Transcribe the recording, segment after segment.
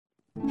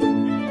You're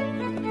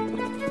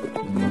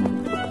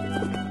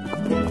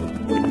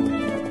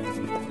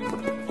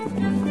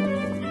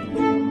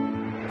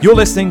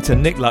listening to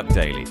Nick Luck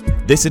Daily.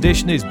 This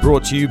edition is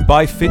brought to you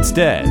by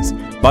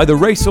FitzDares, by the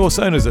Racehorse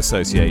Owners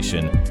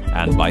Association,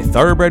 and by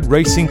Thoroughbred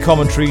Racing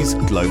Commentary's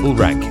Global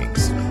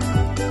Rankings.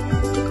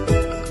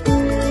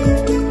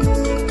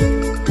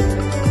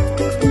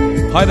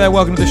 Hi there,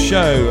 welcome to the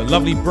show. A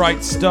lovely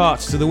bright start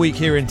to the week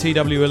here in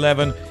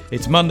TW11.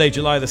 It's Monday,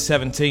 July the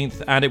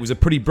 17th, and it was a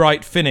pretty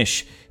bright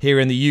finish here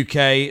in the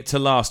UK to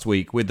last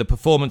week with the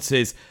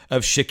performances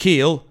of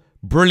Shaquille,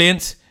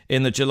 brilliant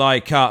in the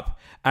July Cup,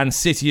 and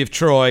City of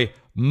Troy,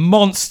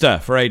 monster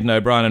for Aidan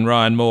O'Brien and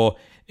Ryan Moore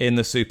in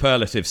the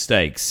Superlative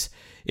Stakes.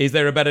 Is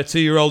there a better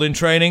 2-year-old in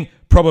training?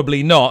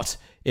 Probably not.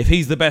 If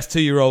he's the best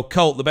 2-year-old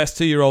colt, the best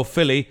 2-year-old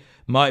filly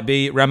might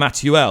be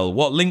Ramatuelle.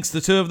 What links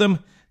the two of them?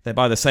 They're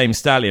by the same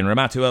stallion.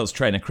 Ramatuelle's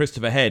trainer,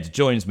 Christopher Head,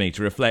 joins me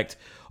to reflect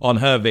on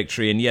her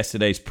victory in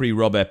yesterday's Prix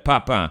Robert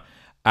Papin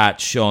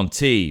at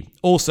Chantilly.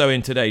 Also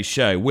in today's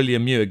show,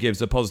 William Muir gives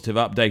a positive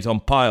update on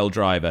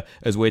Pyledriver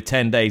as we're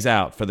 10 days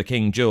out for the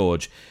King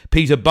George.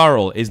 Peter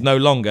Burrell is no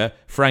longer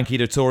Frankie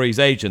Dettori's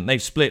agent.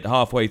 They've split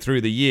halfway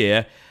through the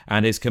year,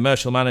 and his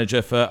commercial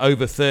manager for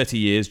over 30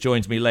 years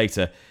joins me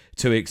later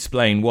to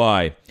explain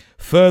why.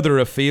 Further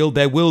afield,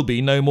 there will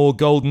be no more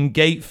Golden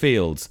Gate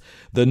Fields.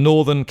 The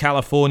Northern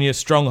California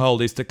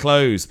stronghold is to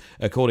close,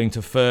 according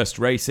to First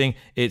Racing,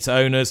 its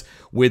owners,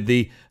 with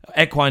the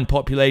equine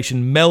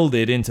population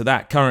melded into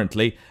that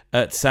currently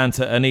at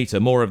Santa Anita.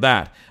 More of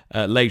that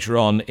later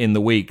on in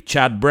the week.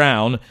 Chad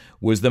Brown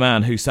was the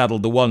man who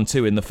saddled the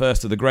 1-2 in the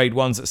first of the Grade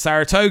 1s at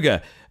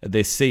Saratoga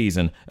this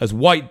season, as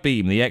White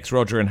Beam, the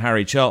ex-Roger and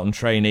Harry Charlton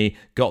trainee,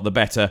 got the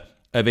better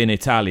of In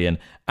Italian.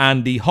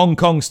 And the Hong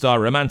Kong star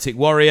Romantic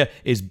Warrior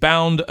is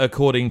bound,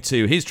 according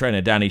to his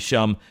trainer Danny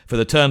Shum, for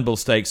the Turnbull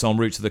Stakes en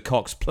route to the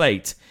Cox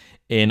Plate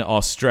in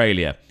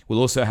Australia. We'll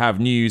also have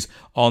news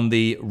on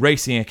the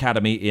Racing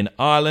Academy in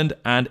Ireland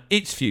and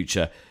its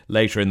future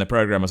later in the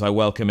programme as I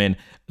welcome in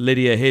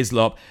Lydia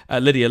Hislop.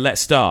 Lydia, let's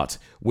start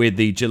with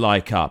the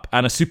July Cup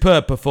and a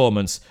superb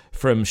performance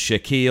from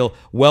Shaquille.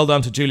 Well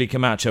done to Julie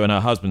Camacho and her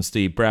husband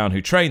Steve Brown,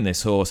 who trained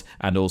this horse,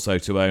 and also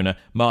to owner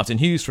Martin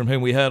Hughes, from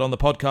whom we heard on the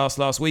podcast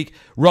last week.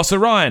 Ross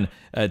Orion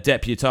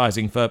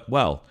deputising for,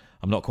 well,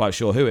 I'm not quite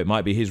sure who. It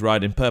might be his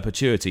ride in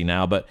perpetuity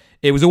now, but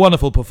it was a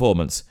wonderful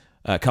performance,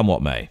 come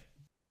what may.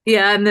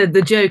 Yeah, and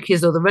the joke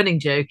is, or the running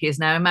joke is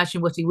now,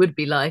 imagine what he would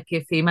be like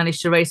if he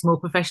managed to race more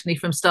professionally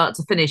from start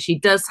to finish. He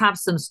does have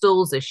some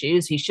stalls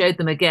issues. He showed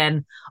them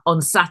again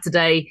on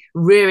Saturday,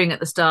 rearing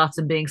at the start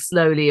and being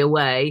slowly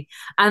away.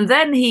 And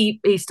then he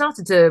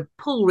started to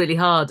pull really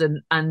hard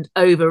and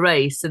over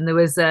race. And there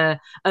was a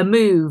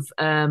move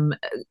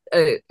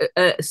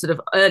sort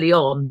of early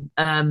on,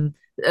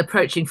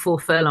 approaching 4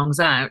 furlongs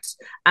out,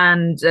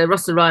 and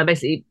Russell Ryan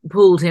basically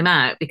pulled him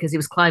out because he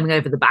was climbing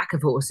over the back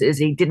of horses.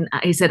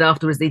 He said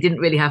afterwards they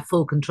didn't really have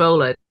full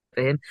control over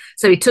him,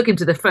 so he took him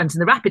to the front,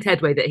 and the rapid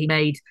headway that he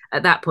made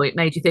at that point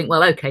made you think,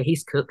 well, okay,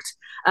 he's cooked,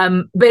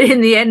 but in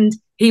the end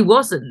he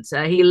wasn't.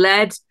 He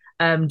led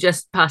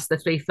just past the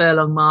 3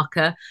 furlong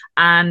marker,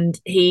 and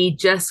he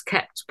just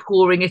kept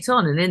pouring it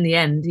on, and in the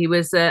end he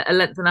was a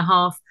length and a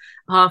half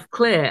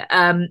clear.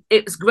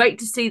 It was great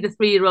to see the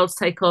 3-year-olds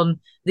take on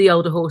the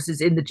older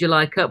horses in the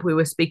July Cup. We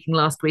were speaking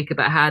last week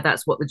about how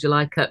that's what the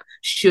July Cup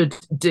should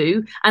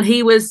do, and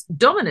he was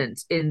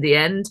dominant in the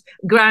end.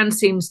 Ground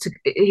seemed to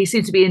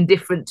be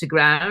indifferent to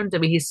ground. I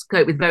mean, he's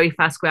coped with very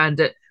fast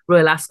ground at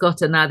Royal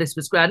Ascot, and now this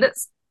was ground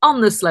that's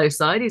on the slow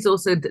side. He's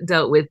also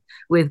dealt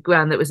with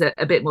ground that was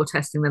a bit more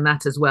testing than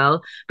that as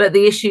well. But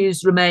the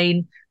issues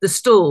remain the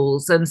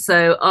stalls. And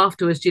so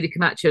afterwards, Julie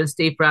Camacho and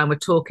Steve Brown were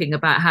talking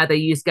about how they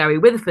used Gary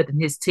Witherford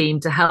and his team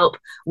to help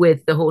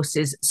with the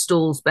horse's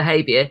stalls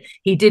behaviour.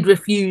 He did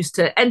refuse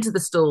to enter the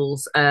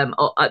stalls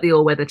at the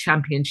All-Weather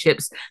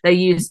Championships. They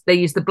used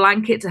the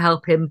blanket to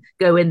help him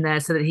go in there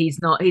so that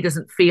he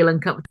doesn't feel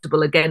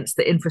uncomfortable against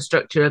the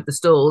infrastructure of the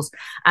stalls.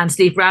 And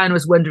Steve Brown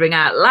was wondering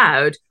out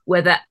loud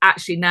whether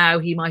actually now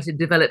he might have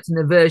developed an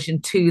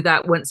aversion to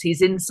that once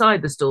he's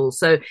inside the stalls.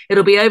 So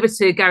it'll be over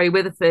to Gary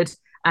Witherford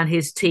and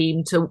his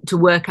team to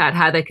work out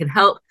how they can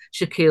help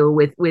Shaquille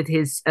with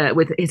his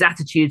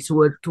attitude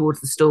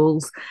towards the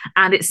stalls.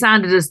 And it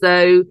sounded as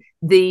though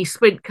the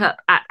Sprint Cup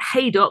at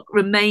Haydock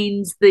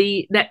remains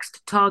the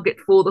next target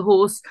for the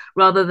horse,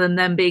 rather than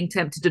them being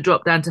tempted to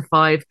drop down to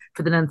 5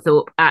 for the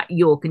Nunthorpe at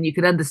York. And you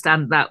can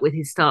understand that with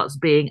his starts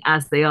being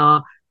as they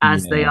are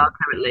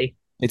currently.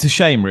 It's a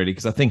shame, really,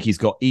 because I think he's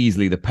got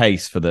easily the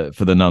pace for the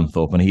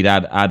Nunthorpe, and he'd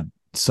add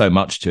so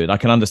much to it. I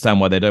can understand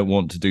why they don't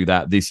want to do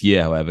that this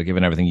year, however,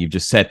 given everything you've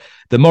just said.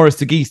 The Maurice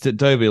de Geest at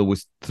Deauville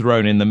was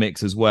thrown in the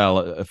mix as well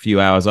a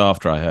few hours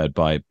after, I heard,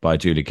 by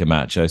Julie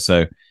Camacho.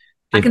 So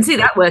I can see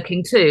that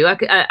working too.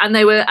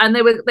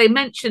 They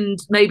mentioned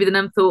maybe the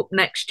Nunthorpe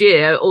next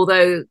year,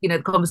 although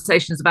the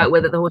conversations about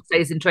whether the horse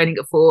stays in training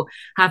at 4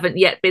 haven't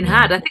yet been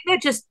had. I think they're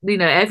just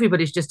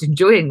everybody's just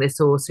enjoying this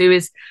horse, who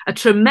is a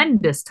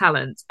tremendous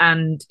talent,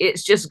 and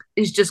it's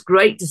just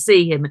great to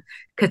see him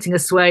cutting a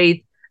swathe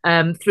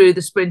through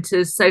the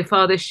sprinters so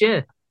far this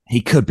year. He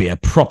could be a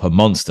proper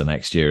monster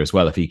next year as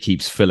well if he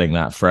keeps filling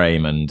that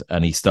frame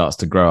and he starts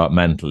to grow up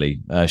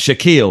mentally.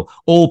 Shaquille,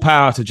 all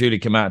power to Julie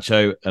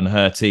Camacho and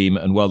her team,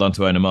 and well done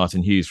to owner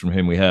Martin Hughes, from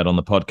whom we heard on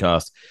the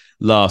podcast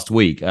last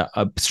week.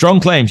 Strong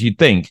claims, you'd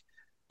think,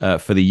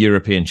 for the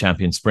European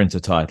champion sprinter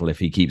title if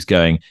he keeps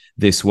going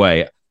this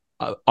way.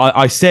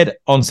 I said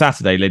on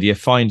Saturday, Lydia,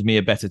 find me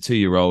a better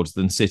 2-year-old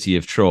than City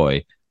of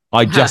Troy.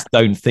 I just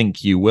don't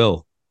think you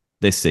will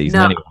this season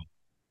anyway.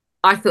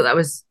 I thought that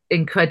was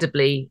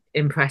incredibly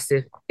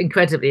impressive.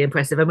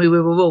 And we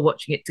were all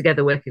watching it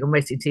together, working on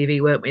racing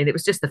TV, weren't we? And it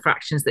was just the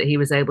fractions that he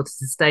was able to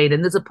sustain.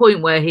 And there's a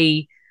point where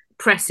he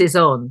presses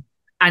on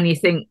and you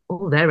think,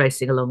 oh, they're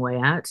racing a long way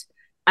out.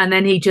 And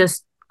then he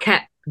just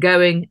kept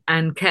going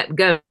and kept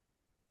going.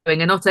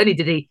 And not only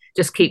did he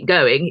just keep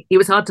going, he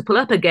was hard to pull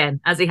up again,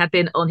 as he had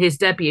been on his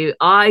debut.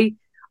 I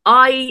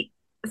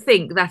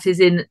think that is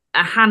in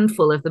a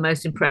handful of the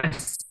most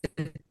impressive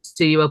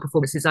 2-year-old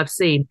performances I've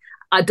seen.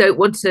 I don't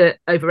want to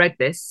over-egg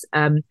this,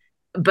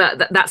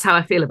 but that's how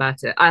I feel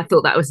about it. I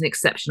thought that was an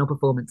exceptional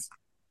performance.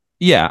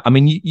 Yeah, I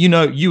mean,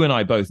 you and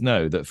I both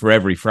know that for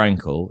every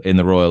Frankel in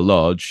the Royal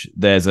Lodge,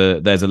 there's a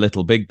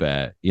little Big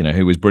Bear,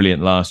 who was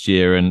brilliant last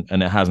year and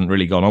it hasn't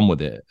really gone on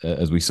with it,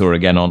 as we saw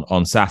again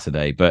on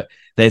Saturday. But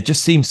there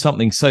just seems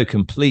something so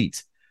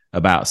complete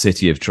about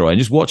City of Troy. And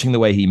just watching the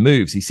way he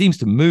moves, he seems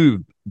to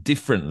move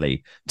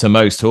differently to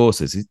most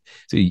horses.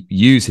 He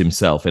use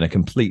himself in a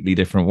completely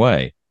different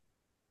way.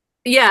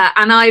 Yeah,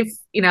 and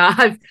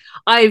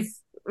I've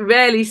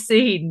rarely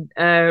seen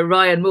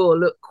Ryan Moore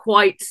look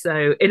quite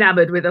so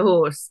enamoured with a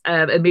horse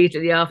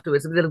immediately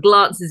afterwards. The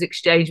glances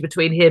exchanged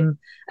between him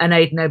and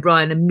Aidan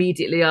O'Brien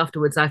immediately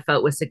afterwards I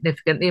felt was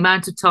significant. The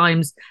amount of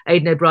times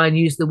Aidan O'Brien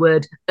used the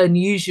word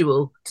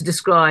unusual to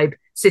describe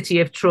City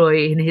of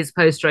Troy in his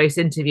post-race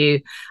interview,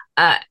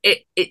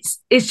 it's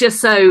just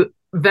so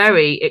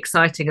very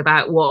exciting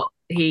about what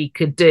he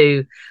could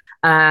do.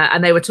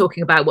 And they were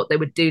talking about what they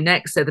would do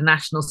next. So the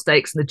National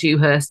Stakes and the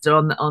Dewhurst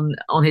are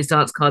on his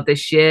dance card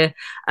this year.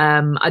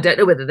 I don't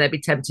know whether they'd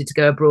be tempted to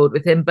go abroad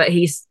with him, but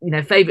he's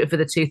favourite for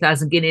the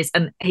 2,000 guineas,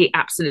 and he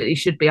absolutely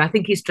should be. I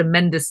think he's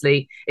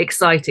tremendously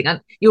exciting. And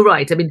you're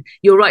right. I mean,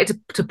 you're right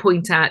to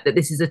point out that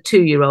this is a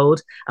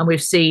 2-year-old, and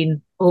we've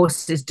seen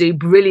horses do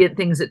brilliant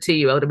things at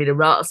 2-year-old. I mean,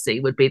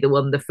 Arasi would be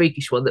the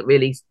freakish one that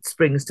really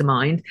springs to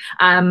mind.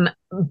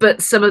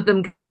 But some of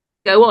them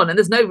go on, and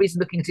there's no reason,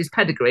 looking at his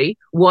pedigree,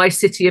 why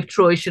City of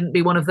Troy shouldn't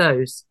be one of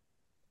those.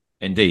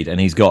 Indeed, and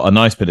he's got a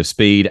nice bit of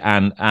speed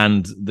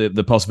and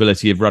the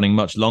possibility of running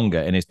much longer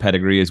in his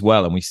pedigree as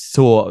well. And we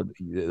saw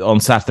on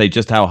Saturday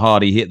just how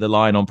hard he hit the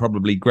line on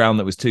probably ground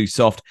that was too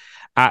soft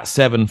at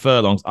 7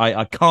 furlongs.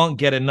 I can't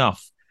get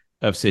enough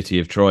of City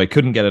of Troy.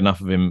 Couldn't get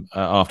enough of him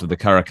after the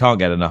Curragh. Can't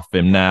get enough of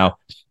him now.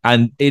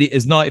 And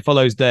as night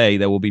follows day,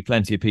 there will be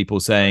plenty of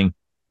people saying,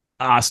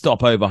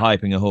 stop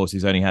overhyping a horse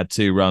who's only had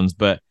 2 runs.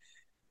 But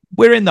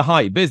we're in the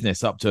hype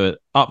business up to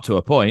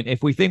a point.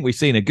 If we think we've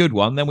seen a good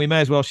one, then we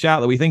may as well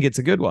shout that we think it's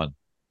a good one.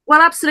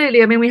 Well,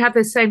 absolutely. I mean, we had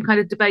the same kind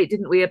of debate,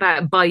 didn't we,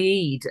 about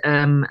Baid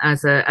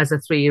as a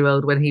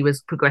 3-year-old when he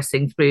was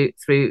progressing through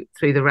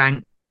the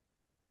ranks.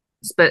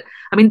 But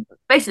I mean,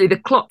 basically, the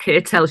clock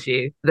here tells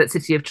you that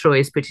City of Troy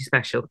is pretty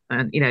special.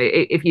 And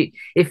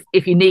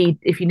if you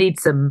need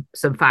some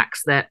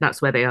facts,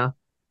 that's where they are.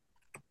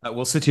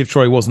 Well, City of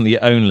Troy wasn't the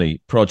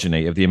only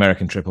progeny of the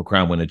American Triple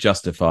Crown winner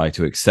Justify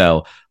to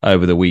excel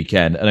over the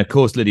weekend. And of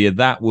course, Lydia,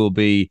 that will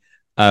be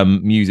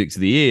music to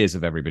the ears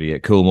of everybody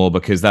at Coolmore,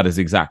 because that is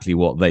exactly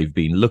what they've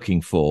been looking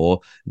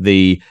for.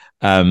 The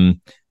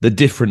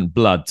different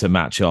blood to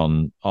match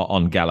on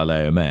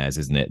Galileo mares,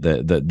 isn't it?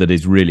 That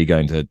is really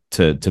going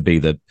to be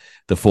the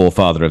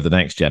forefather of the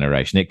next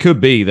generation. It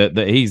could be that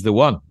he's the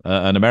one,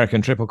 an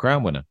American Triple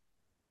Crown winner.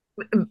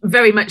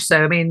 Very much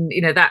so. I mean,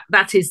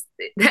 that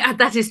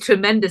is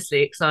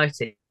tremendously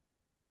exciting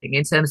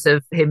in terms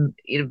of him,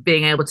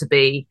 being able to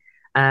be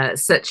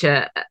such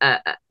a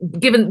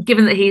given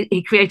that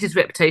he created his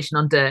reputation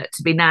on dirt,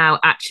 to be now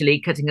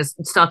actually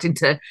starting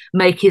to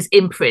make his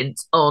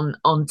imprint on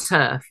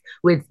turf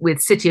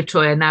with City of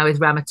Troy and now with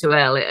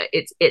Ramatuelle.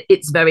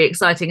 It's very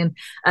exciting.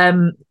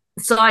 And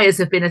sires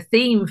have been a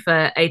theme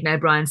for Aidan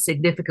O'Brien's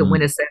significant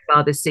winners so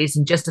far this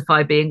season,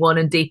 Justify being one,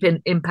 and Deep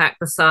Impact,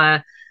 the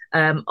sire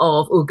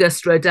of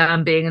Auguste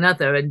Rodin, being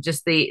another. And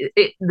just the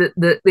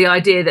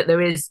idea that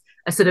there is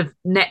a sort of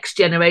next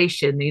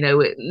generation,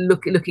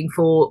 looking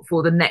for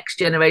the next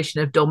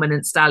generation of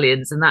dominant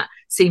stallions, and that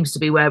seems to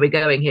be where we're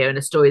going here in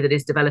a story that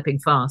is developing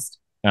fast.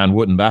 And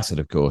Wootton Bassett,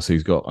 of course,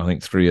 who's got, I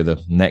think, 3 of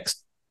the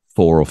next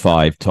 4 or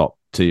 5 top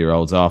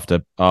 2-year-olds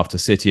after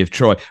City of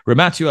Troy.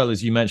 Ramatuelle,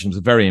 as you mentioned, was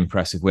a very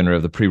impressive winner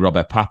of the Prix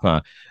Robert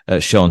Papin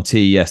at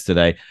Chantilly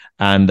yesterday.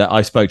 And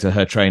I spoke to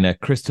her trainer,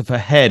 Christopher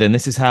Head, and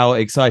this is how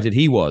excited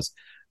he was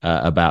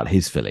about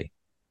his filly.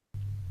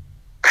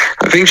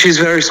 I think she's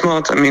very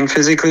smart. I mean,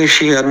 physically,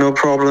 she had no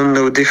problem,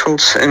 no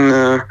defaults,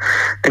 and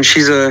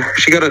she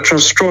got a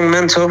strong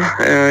mental.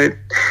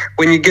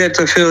 When you get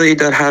a filly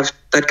that have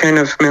that kind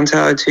of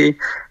mentality,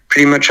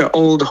 pretty much an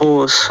old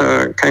horse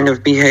kind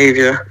of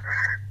behavior,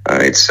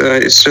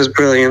 it's just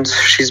brilliant.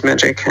 She's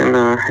magic, and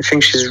I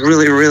think she's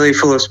really, really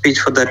full of speed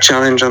for that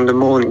challenge on the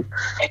morning.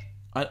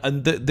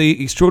 And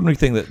the extraordinary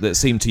thing that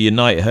seemed to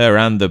unite her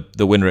and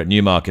the winner at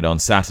Newmarket on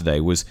Saturday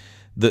was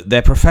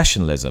their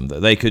professionalism,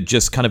 that they could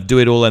just kind of do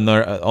it all on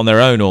their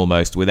own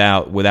almost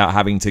without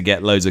having to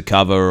get loads of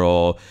cover,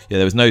 or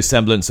there was no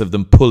semblance of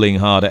them pulling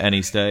hard at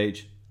any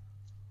stage.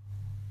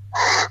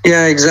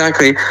 Yeah,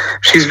 exactly.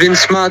 She's been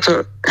smart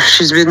all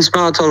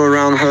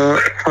around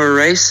her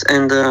race,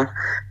 and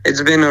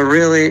it's been a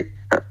really.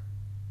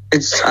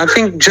 I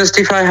think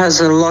Justify has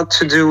a lot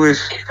to do with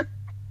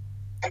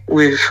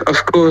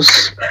of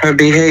course her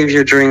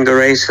behavior during the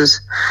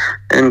races,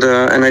 and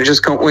I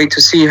just can't wait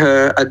to see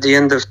her at the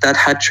end of that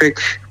hat trick,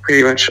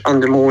 pretty much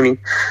on the morning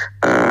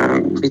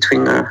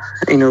between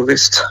in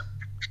August.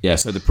 Yeah,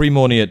 so the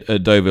pre-morning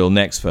at Deauville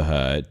next for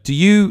her. Do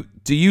you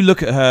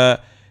look at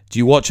her? Do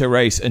you watch her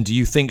race, and do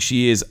you think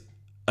she is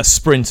a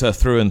sprinter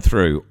through and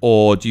through,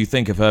 or do you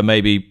think of her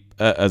maybe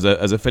as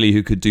a filly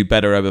who could do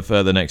better over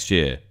further next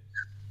year?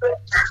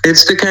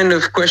 It's the kind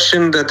of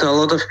question that a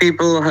lot of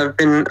people have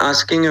been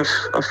asking, of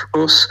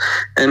course,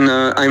 and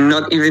I'm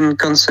not even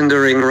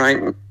considering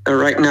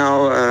right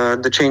now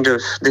the change of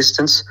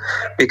distance,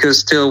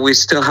 because we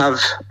still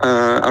have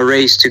a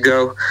race to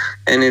go,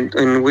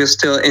 and we're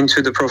still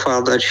into the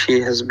profile that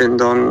she has been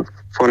done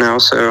for now.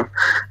 So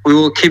we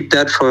will keep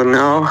that for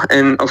now,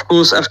 and of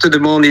course after the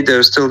morning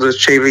there's still the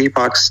Chevy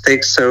Park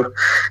Stakes. So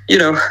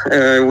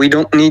we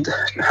don't need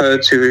her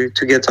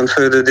to get on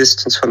further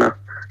distance for now.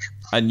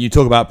 And you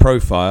talk about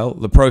profile.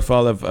 The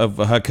profile of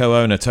her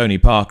co-owner, Tony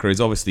Parker,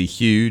 is obviously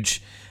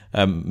huge.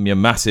 A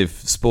massive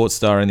sports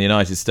star in the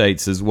United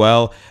States as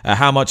well.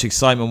 How much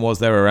excitement was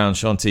there around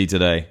Chantilly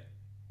today?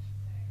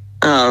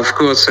 Of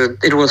course,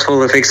 it was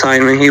full of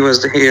excitement. He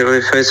was here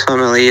with his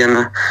family,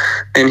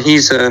 and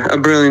he's a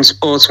brilliant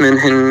sportsman.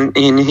 And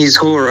in his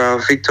aura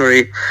of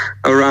victory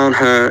around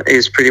her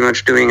is pretty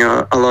much doing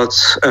a lot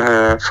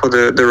for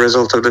the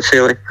result of the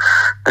filly.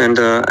 And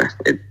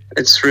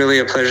it's really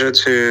a pleasure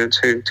to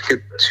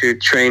get to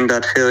train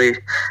that filly.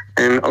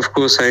 And of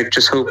course, I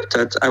just hope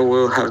that I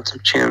will have the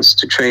chance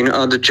to train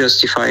other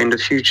Justify in the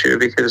future,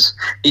 because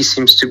he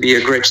seems to be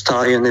a great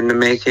stallion in the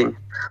making.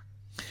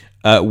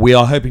 We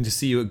are hoping to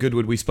see you at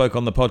Goodwood. We spoke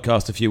on the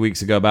podcast a few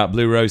weeks ago about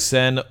Blue Rose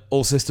Sen.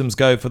 All systems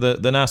go for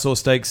the Nassau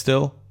Stakes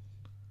still?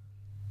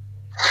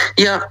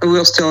 Yeah,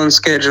 we're still on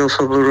schedule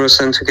for Blue Rose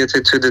Sen to get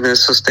it to the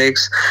Nassau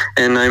Stakes,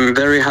 and I'm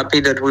very happy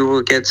that we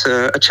will get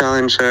a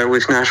challenge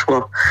with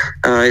Nashua.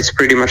 It's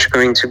pretty much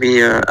going to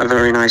be a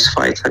very nice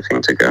fight, I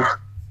think, to go.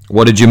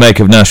 What did you make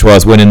of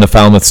Nashua's win in the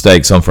Falmouth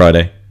Stakes on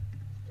Friday?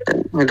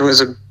 It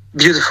was a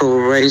beautiful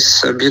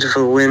race, a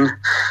beautiful win,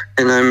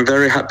 and I'm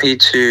very happy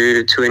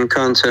to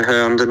encounter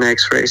her on the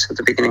next race at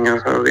the beginning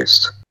of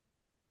August.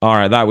 All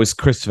right, that was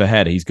Christopher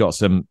Head. He's got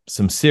some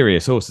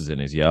serious horses in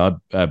his yard.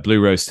 Blue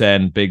Rose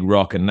Sen, Big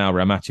Rock, and now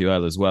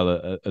Ramatuelle as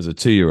well as a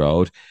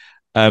 2-year-old.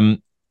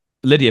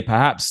 Lydia,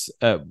 perhaps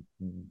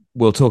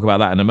we'll talk about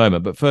that in a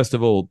moment. But first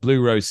of all,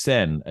 Blue Rose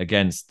Sen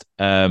against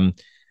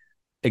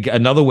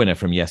another winner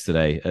from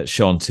yesterday at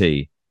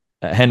Chantilly.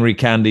 Henry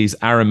Candy's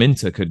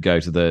Araminta could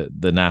go to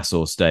the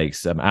Nassau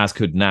Stakes, as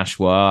could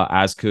Nashua,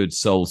 as could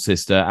Soul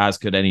Sister, as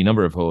could any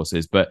number of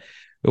horses. But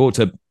we ought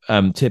to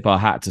tip our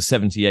hat to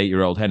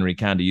 78-year-old Henry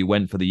Candy, who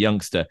went for the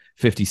youngster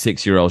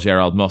 56-year-old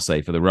Gerald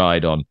Mosse for the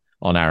ride on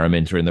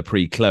Araminta in the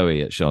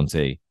Prix-Chloé at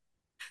Chantilly.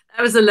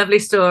 That was a lovely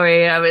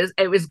story.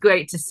 It was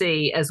great to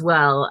see as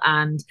well.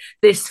 And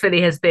this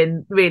filly has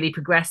been really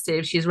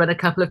progressive. She's run a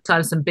couple of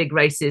times some big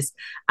races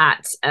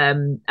at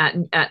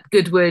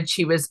Goodwood.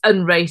 She was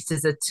unraced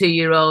as a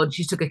 2-year-old.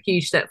 She took a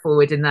huge step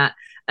forward in that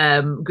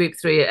Group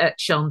 3 at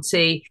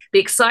Chantilly. Be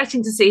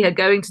exciting to see her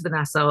going to the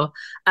Nassau.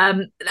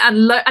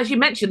 As you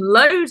mentioned,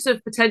 loads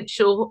of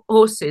potential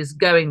horses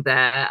going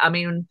there. I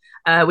mean,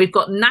 we've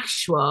got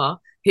Nashua,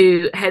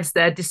 who heads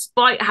there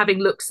despite having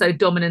looked so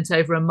dominant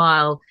over a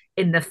mile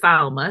in the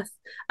Falmouth.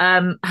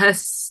 Her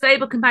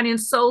stable companion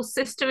Soul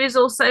Sister is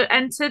also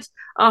entered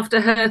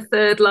after her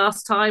third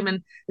last time,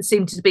 and there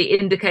seem to be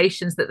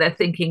indications that they're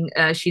thinking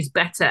she's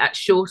better at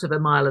short of a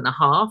mile and a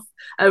half.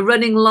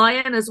 Running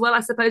Lion as well, I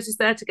suppose, is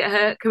there to get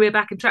her career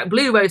back in track.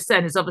 Blue Rose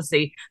Sen is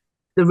obviously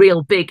the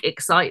real big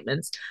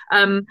excitement,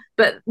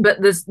 but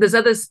there's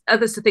others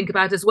to think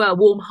about as well.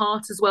 Warm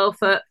Heart as well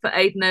for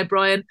Aidan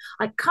O'Brien.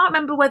 I can't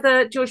remember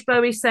whether George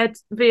Bowie said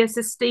Via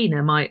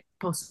Sistina might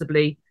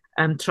possibly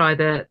try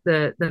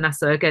the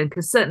Nassau again,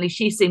 because certainly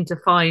she seemed to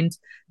find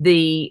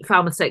the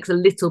Falmouth Stakes a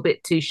little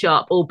bit too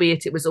sharp,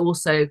 albeit it was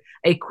also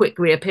a quick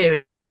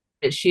reappearance.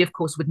 She, of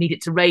course, would need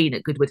it to rain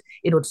at Goodwood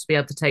in order to be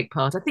able to take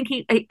part. I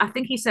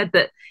think he said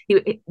that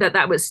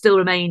that would still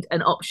remained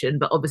an option,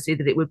 but obviously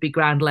that it would be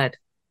ground led.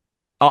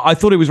 I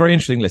thought it was very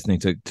interesting listening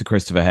to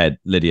Christopher Head,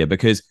 Lydia,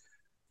 because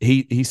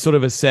he sort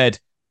of has said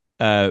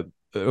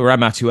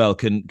Ramatuelle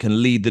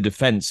can lead the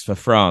defence for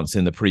France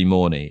in the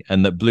Prix-Morny,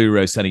 and that Blue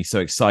Rose Sen is so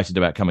excited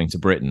about coming to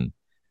Britain,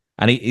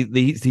 and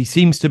he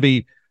seems to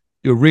be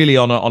really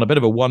on a bit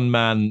of a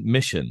one-man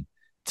mission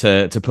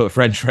to put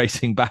French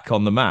racing back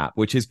on the map,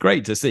 which is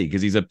great to see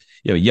because he's a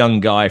young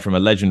guy from a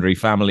legendary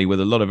family with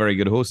a lot of very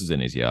good horses in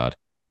his yard.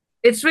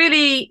 It's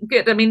really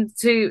good. I mean,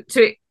 to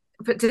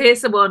hear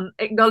someone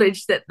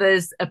acknowledge that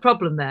there's a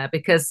problem there,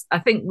 because I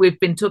think we've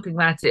been talking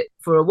about it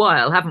for a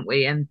while, haven't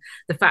we? And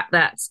the fact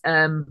that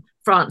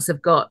France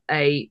have got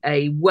a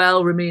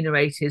well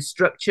remunerated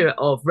structure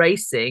of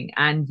racing,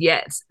 and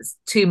yet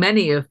too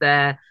many of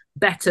their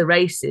better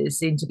races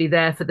seem to be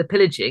there for the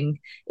pillaging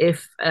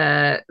if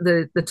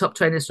the top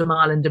trainers from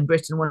Ireland and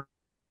Britain want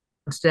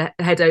to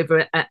head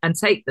over and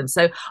take them.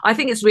 So I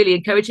think it's really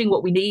encouraging.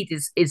 What we need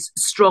is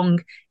strong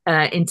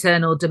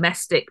internal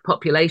domestic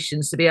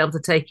populations to be able to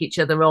take each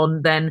other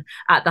on then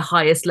at the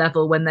highest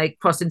level when they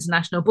cross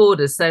international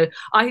borders. So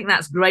I think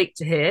that's great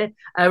to hear.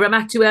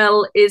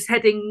 Ramatuelle is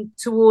heading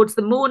towards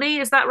the Morny,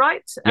 is that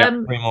right?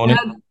 Morny.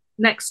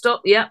 Next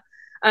stop, yeah.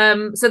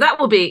 So that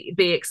will be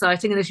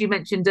exciting. And as you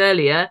mentioned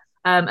earlier,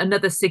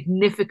 another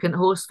significant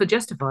horse for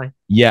Justify.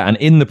 Yeah, and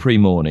in the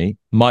Prix-Morny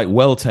might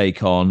well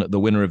take on the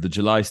winner of the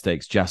July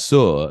Stakes,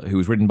 Jasur, who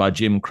was ridden by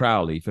Jim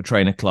Crowley for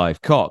trainer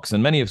Clive Cox.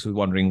 And many of us were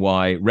wondering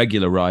why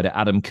regular rider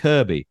Adam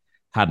Kirby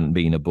hadn't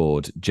been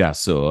aboard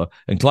Jasur.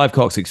 And Clive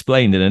Cox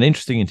explained in an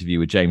interesting interview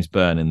with James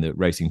Byrne in the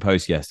Racing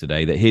Post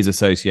yesterday that his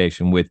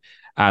association with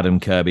Adam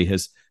Kirby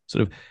has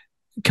sort of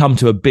come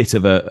to a bit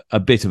of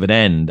an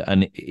end.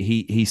 And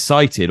he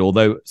cited,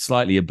 although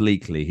slightly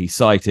obliquely, he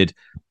cited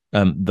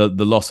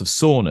the loss of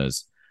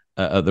saunas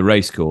at the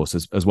racecourse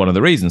as one of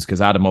the reasons,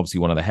 because Adam, obviously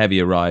one of the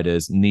heavier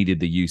riders, needed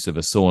the use of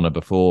a sauna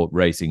before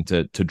racing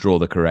to draw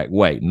the correct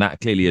weight. And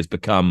that clearly has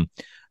become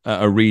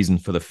a reason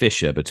for the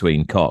fissure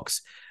between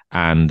Cox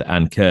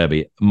and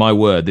Kirby. My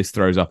word, this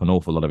throws up an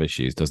awful lot of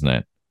issues, doesn't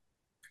it?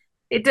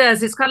 It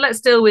does. It's kind of, let's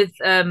deal with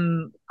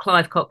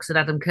Clive Cox and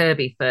Adam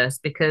Kirby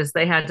first, because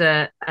they had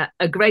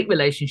a great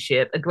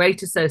relationship, a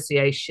great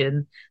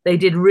association. They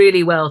did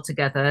really well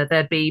together.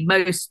 They'd be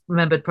most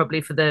remembered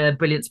probably for the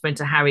brilliant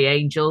sprinter Harry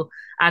Angel.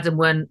 Adam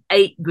won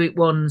 8 Group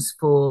 1s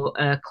for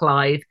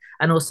Clive,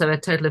 and also a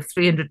total of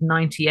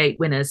 398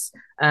 winners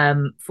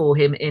for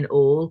him in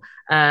all.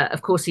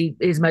 Of course,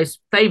 his most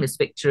famous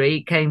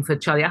victory came for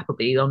Charlie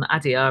Appleby on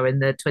Adyar in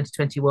the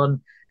 2021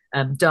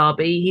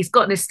 Derby. He's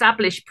got an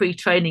established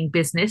pre-training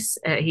business.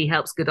 He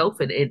helps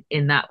Godolphin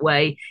in that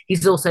way.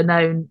 He's also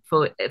known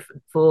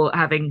for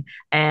having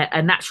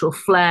a natural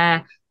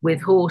flair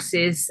with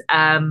horses.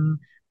 And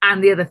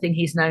the other thing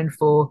he's known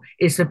for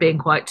is for being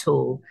quite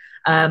tall.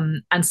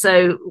 And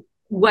so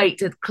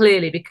weight had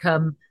clearly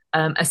become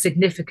a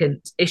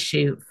significant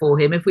issue for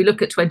him. If we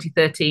look at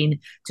 2013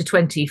 to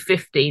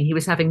 2015, he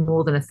was having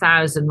more than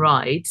 1,000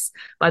 rides.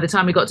 By the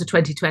time we got to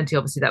 2020,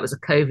 obviously that was a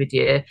COVID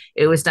year,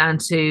 it was down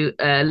to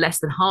less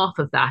than half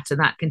of that, and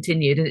that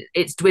continued. And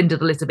it's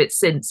dwindled a little bit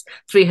since.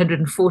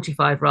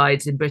 345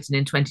 rides in Britain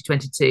in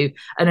 2022,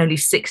 and only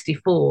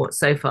 64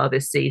 so far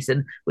this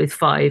season, with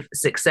 5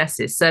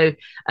 successes. So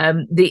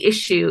the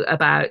issue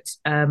about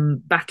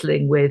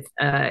battling with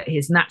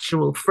his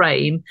natural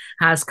frame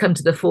has come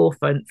to the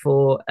forefront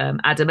for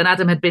Adam, and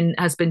Adam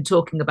has been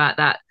talking about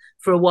that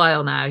for a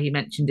while now. He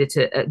mentioned it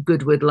at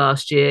Goodwood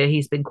last year.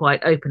 He's been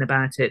quite open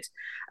about it.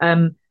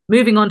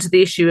 Moving on to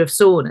the issue of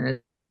saunas,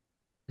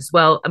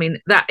 well, I mean,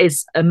 that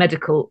is a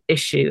medical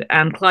issue,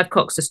 and Clive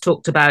Cox has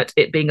talked about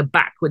it being a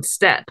backward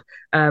step,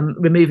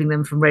 removing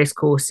them from race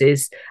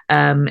courses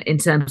in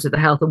terms of the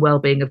health and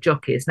well-being of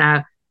jockeys.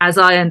 Now, as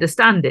I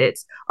understand it,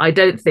 I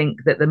don't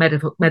think that the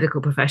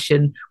medical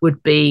profession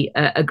would be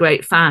a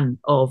great fan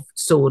of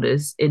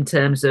saunas in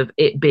terms of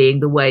it being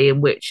the way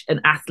in which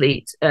an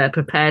athlete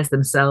prepares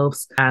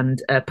themselves.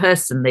 And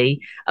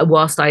personally,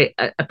 whilst I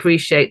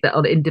appreciate that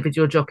on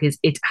individual jockeys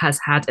it has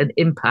had an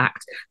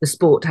impact, the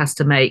sport has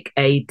to make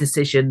a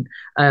decision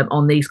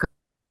on these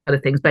kind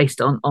of things based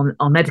on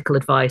medical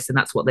advice, and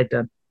that's what they've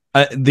done.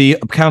 The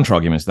counter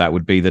argument to that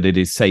would be that it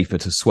is safer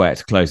to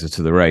sweat closer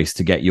to the race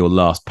to get your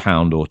last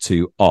pound or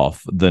two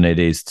off than it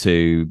is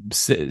to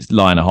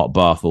lie in a hot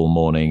bath all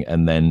morning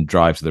and then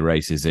drive to the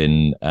races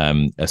in a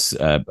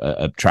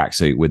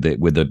tracksuit with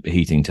the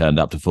heating turned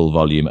up to full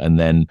volume and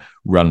then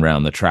run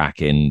around the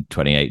track in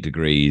 28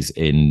 degrees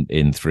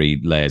in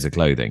 3 layers of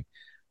clothing.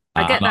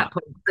 I get that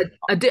point.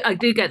 I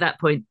do get that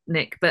point,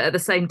 Nick. But at the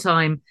same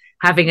time,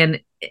 having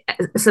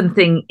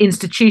something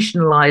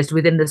institutionalized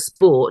within the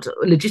sport,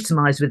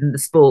 legitimized within the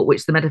sport,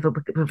 which the medical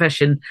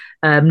profession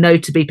know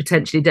to be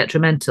potentially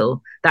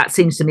detrimental, that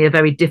seems to me a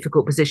very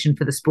difficult position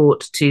for the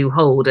sport to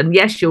hold. And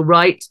yes, you're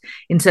right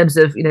in terms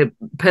of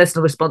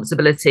personal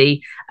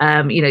responsibility.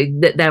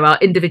 That there are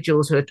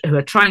individuals who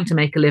are trying to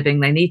make a living.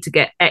 They need to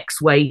get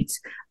X weight,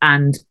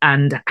 and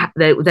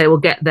they will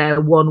get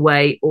there one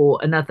way or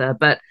another.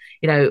 But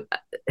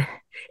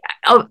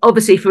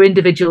obviously for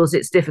individuals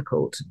it's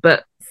difficult,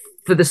 but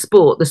for the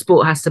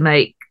sport has to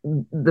make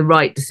the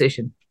right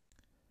decision.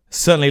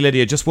 Certainly,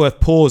 Lydia, just worth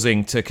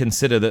pausing to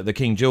consider that the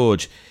King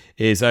George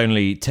is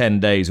only 10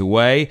 days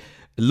away. It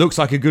looks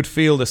like a good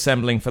field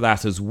assembling for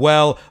that as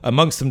well.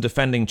 Amongst them,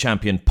 defending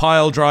champion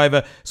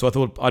Pyledriver. So I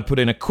thought I'd put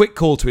in a quick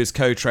call to his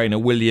co-trainer,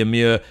 William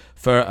Muir,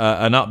 for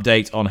an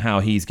update on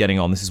how he's getting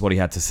on. This is what he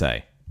had to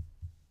say.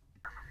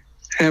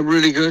 Yeah,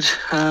 really good.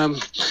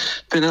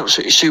 Been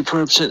absolutely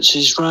superb since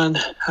he's ran.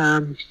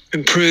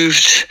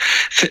 Improved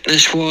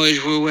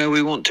fitness-wise. We're where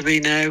we want to be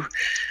now.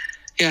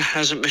 Yeah,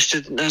 hasn't missed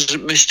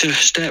a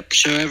step.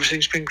 So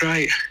everything's been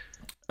great.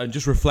 And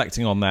just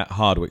reflecting on that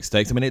Hardwick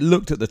Stakes, I mean, it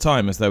looked at the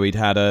time as though he'd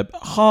had a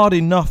hard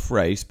enough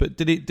race, but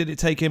did it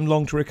take him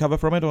long to recover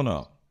from it or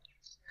not?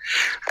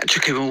 It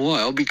took him a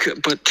while,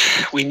 but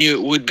we knew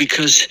it would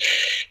because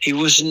he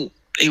wasn't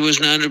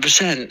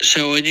 100%.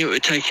 So I knew it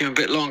would take him a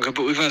bit longer,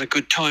 but we've had a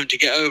good time to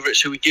get over it.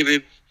 So we give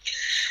him,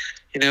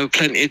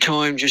 plenty of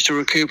time just to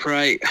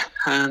recuperate,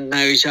 and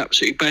now he's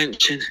absolutely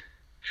bouncing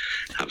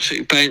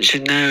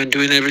now and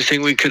doing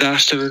everything we could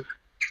ask of him.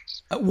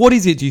 What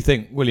is it, do you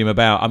think, William,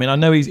 about? I mean, I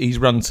know he's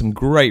run some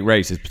great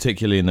races,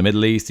 particularly in the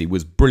Middle East. He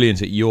was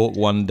brilliant at York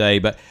one day,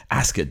 but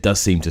Ascot does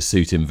seem to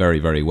suit him very,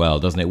 very well,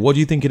 doesn't it? What do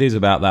you think it is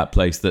about that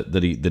place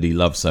that he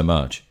loves so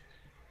much?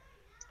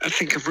 I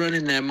think I've run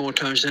in there more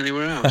times than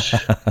anywhere else.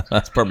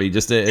 That's probably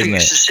just it, isn't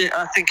it?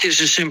 I think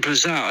it's as simple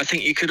as that. I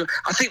think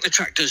the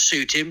track does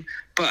suit him,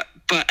 but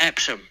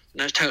Epsom,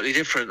 that's totally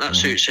different. That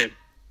suits him.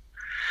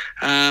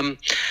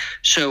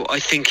 So I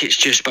think it's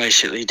just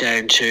basically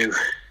down to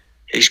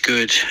he's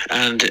good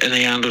and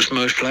he handles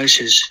most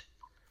places.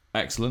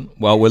 Excellent.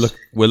 Well,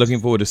 we're looking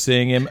forward to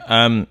seeing him.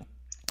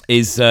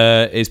 Is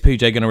PJ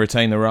going to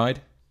retain the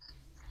ride?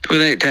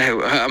 Without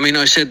doubt. I mean,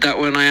 I said that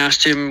when I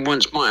asked him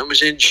once Martin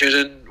was injured,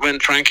 and when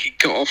Frankie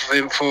got off of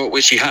him for it,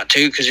 which he had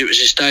to because it was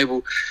his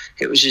stable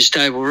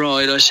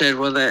ride. I said,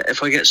 well,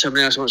 if I get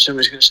somebody else, I want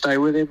somebody's going to stay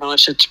with him. And I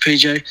said to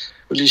PJ,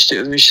 will you stick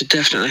with me? He said,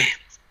 definitely.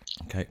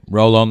 Okay,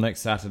 roll on next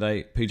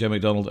Saturday. PJ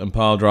McDonald and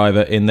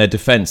Pyledriver in their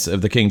defence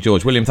of the King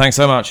George. William, thanks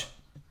so much.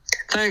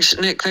 Thanks,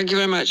 Nick. Thank you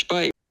very much.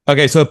 Bye.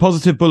 Okay, so a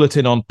positive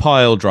bulletin on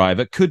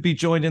Pyledriver. Could be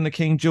joined in the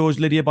King George,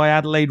 Lydia, by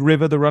Adelaide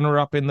River, the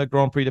runner-up in the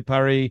Grand Prix de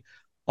Paris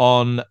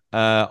on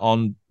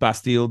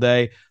Bastille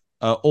Day.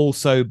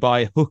 Also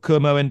by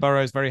Hookham. Owen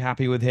Burrows very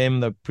happy with him.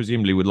 They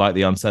presumably would like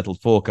the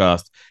unsettled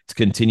forecast to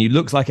continue.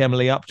 Looks like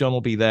Emily Upjohn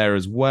will be there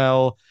as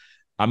well.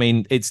 I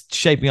mean, it's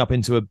shaping up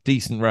into a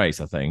decent race,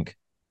 I think.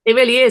 It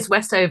really is.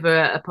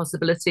 Westover a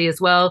possibility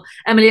as well.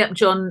 Emily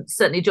Upjohn,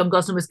 certainly John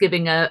Gosden was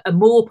giving a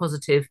more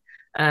positive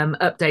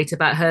update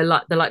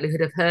about the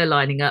likelihood of her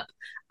lining up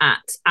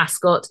at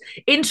Ascot.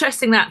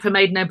 Interesting that from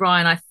Aidan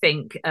O'Brien, I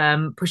think,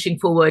 pushing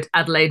forward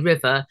Adelaide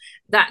River.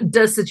 That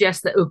does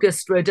suggest that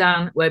Auguste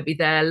Rodin won't be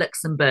there,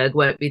 Luxembourg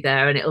won't be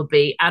there, and it'll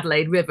be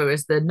Adelaide River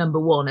as the number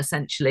one,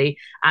 essentially,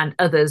 and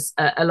others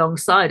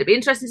alongside. It'd be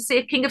interesting to see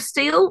if King of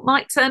Steel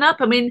might turn up.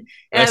 I mean,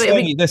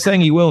 they're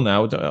saying he will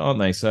now, aren't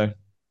they? So.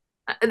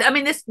 I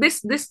mean, this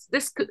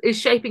is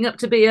shaping up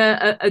to be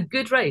a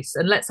good race,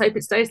 and let's hope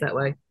it stays that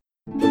way.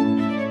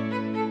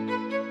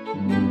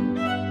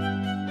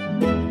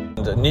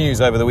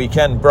 News over the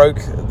weekend broke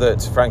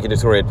that Frankie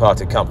Dettori had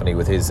parted company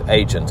with his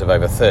agent of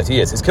over 30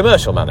 years, his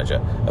commercial manager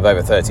of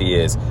over 30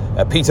 years,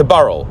 Peter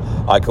Burrell.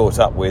 I caught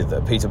up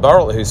with Peter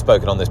Burrell, who's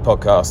spoken on this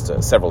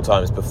podcast several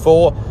times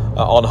before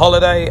on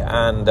holiday,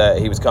 and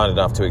he was kind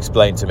enough to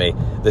explain to me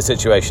the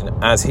situation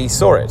as he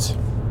saw it.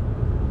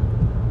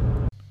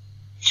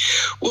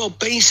 Well,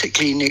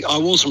 basically, Nick, I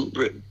wasn't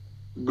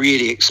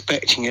really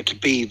expecting it to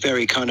be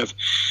very kind of,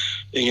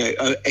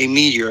 a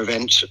media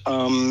event.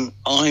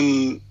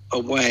 I'm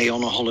away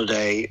on a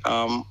holiday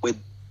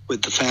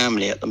with the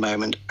family at the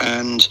moment,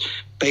 and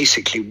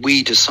basically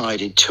we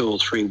decided 2 or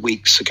 3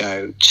 weeks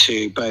ago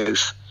to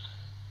both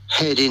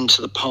head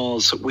into the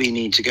paths that we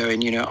need to go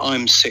in.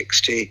 I'm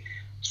 60,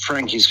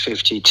 Frankie's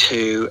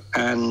 52,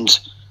 and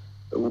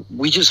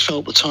we just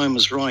felt the time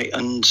was right,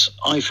 and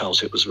I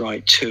felt it was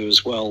right too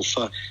as well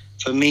for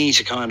me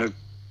to kind of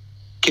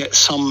get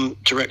some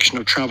direction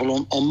of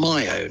travel on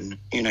my own,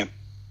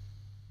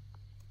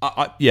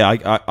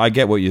 I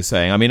get what you're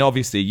saying. I mean,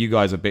 obviously, you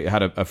guys have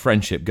had a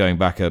friendship going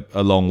back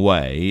a long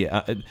way.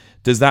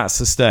 Does that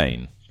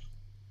sustain?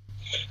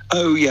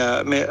 Oh,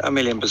 yeah,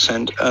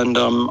 1,000,000%. And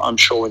I'm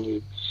sure when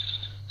you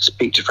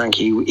speak to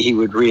Frankie, he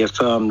would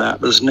reaffirm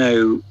that. There's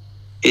no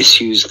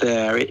issues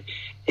there.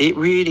 It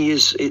really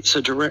is, it's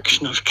a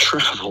direction of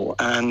travel.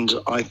 And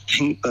I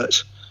think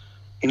that,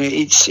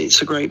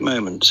 it's a great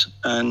moment.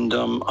 And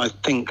I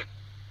think,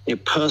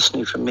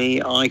 personally for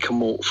me, I can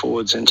walk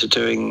forwards into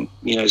doing,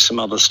 some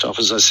other stuff.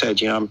 As I said,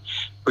 I'm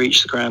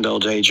reached the grand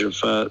old age of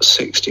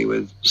 60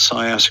 with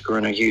sciatica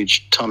and a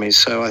huge tummy.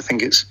 So I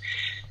think it's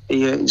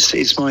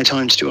my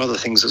time to do other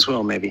things as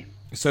well, maybe.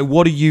 So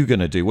what are you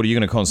going to do? What are you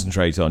going to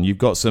concentrate on? You've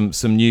got some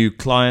new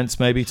clients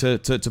maybe to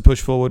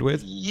push forward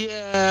with?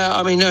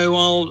 Yeah, no,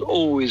 I'll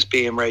always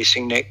be in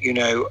racing, Nick.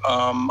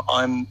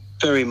 I'm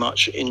very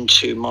much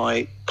into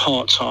my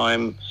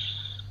part-time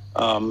 /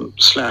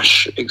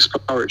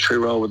 exploratory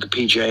role with the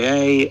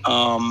PJA,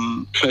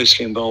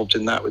 closely involved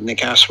in that with Nick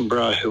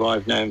Attenborough, who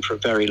I've known for a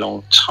very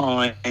long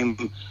time.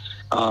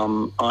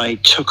 I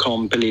took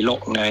on Billy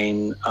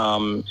Loughnane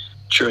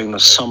during the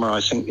summer.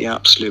 I think the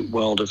absolute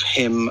world of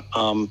him,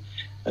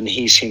 and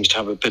he seems to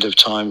have a bit of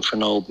time for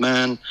an old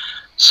man,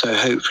 so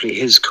hopefully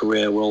his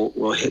career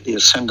will hit the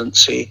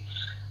ascendancy.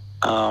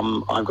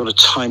 I've got a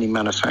tiny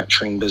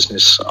manufacturing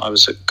business. I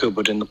was at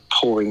Goodwood in the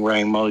pouring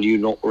rain while you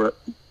lot were at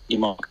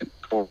Newmarket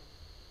for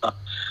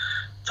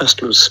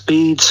Festival of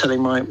Speed,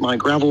 selling my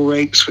gravel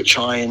rakes, which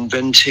I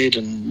invented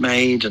and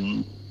made,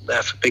 and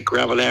they're for big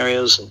gravel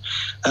areas. And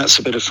that's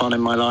a bit of fun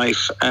in my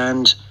life.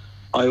 And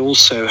I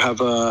also have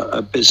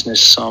a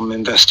business. I'm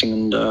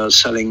investing and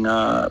selling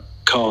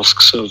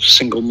casks of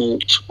single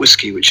malt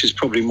whiskey, which is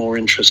probably more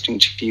interesting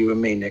to you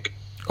and me, Nick.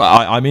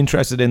 I'm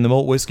interested in the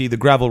malt whiskey, the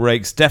gravel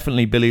rakes,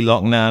 definitely Billy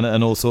Loughnane,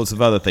 and all sorts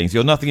of other things.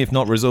 You're nothing if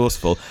not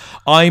resourceful.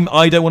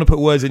 I don't want to put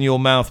words in your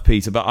mouth,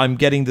 Peter, but I'm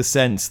getting the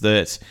sense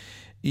that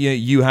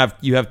you have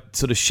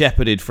sort of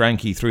shepherded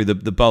Frankie through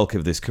the bulk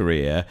of this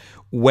career.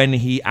 When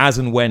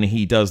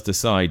he does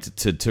decide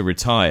to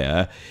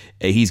retire,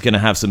 he's going to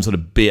have some sort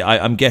of big.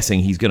 I'm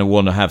guessing he's going to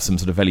want to have some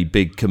sort of fairly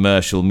big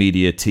commercial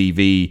media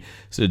TV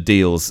sort of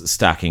deals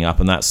stacking up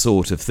and that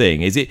sort of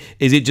thing. Is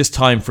it just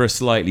time for a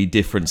slightly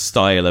different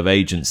style of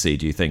agency,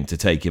 do you think, to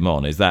take him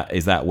on? Is that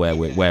where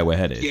we're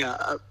headed?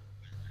 Yeah,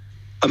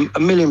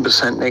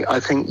 1,000,000%, Nick. I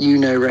think you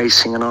know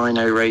racing and I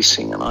know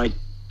racing, and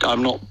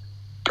I'm not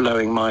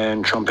blowing my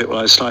own trumpet, well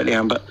I slightly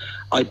am, but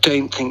I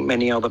don't think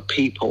many other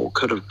people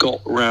could have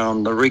got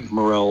round the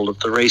rigmarole of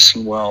the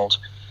racing world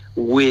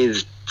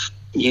with,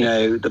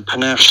 the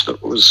panache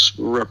that was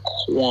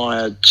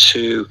required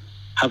to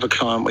have a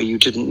client where you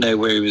didn't know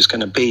where he was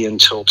going to be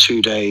until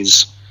 2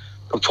 days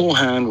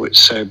beforehand,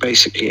 so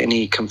basically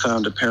any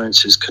confirmed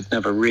appearances could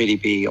never really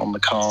be on the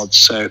cards.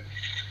 So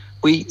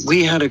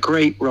we had a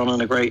great run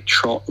and a great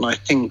trot, and I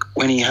think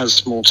when he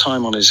has more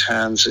time on his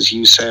hands, as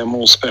you say, a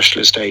more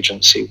specialist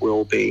agency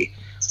will be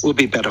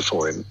better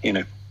for him,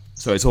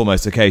 So it's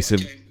almost a case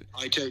of...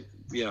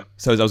 Yeah.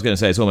 So as I was going to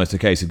say, it's almost a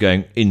case of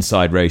going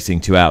inside racing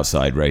to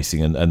outside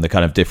racing and the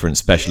kind of different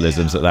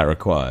specialisms that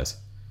requires.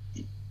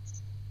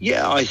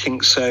 Yeah, I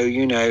think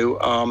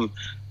so.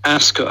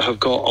 Ascot have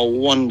got a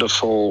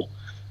wonderful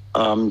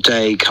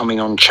day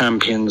coming on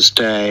Champions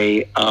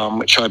Day,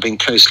 which I've been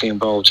closely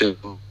involved in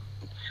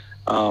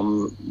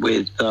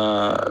with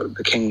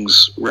the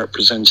King's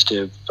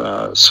representative,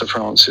 Sir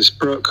Francis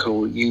Brooke,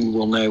 who you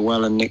will know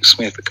well, and Nick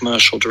Smith, the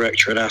commercial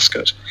director at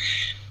Ascot.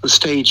 The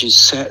stage is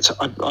set.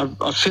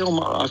 I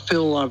feel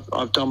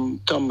I've done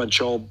my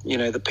job.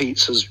 The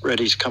pizza's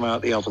ready to come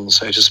out the oven,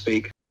 so to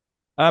speak.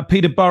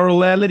 Peter Burrell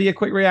there. Lydia,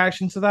 quick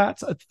reaction to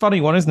that. A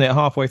funny one, isn't it?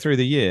 Halfway through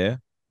the year.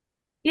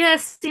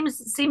 Yes,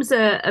 seems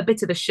a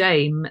bit of a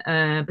shame,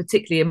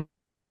 particularly.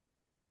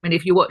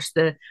 If you watch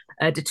the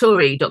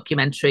Dettori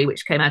documentary,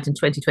 which came out in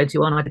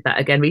 2021, I did that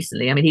again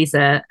recently. He's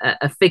a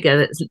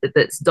figure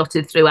that's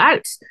dotted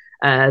throughout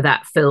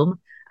that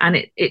film, and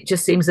it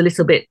just seems a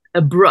little bit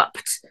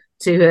abrupt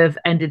to have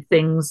ended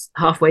things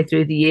halfway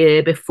through the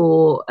year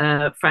before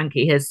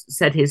Frankie has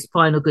said his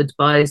final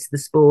goodbyes to the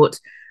sport.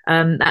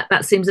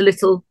 That seems a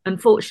little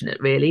unfortunate,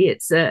 really.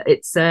 It's a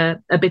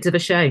bit of a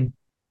shame.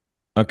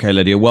 Okay,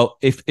 Lydia. Well,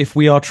 if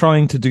we are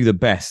trying to do the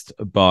best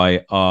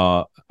by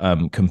our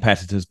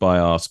competitors, by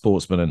our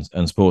sportsmen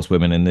and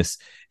sportswomen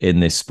in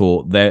this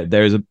sport,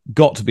 there is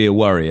got to be a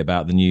worry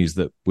about the news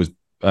that was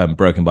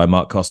broken by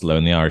Mark Costello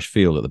in the Irish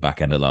Field at the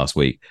back end of last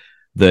week,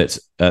 that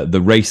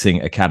the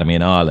Racing Academy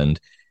in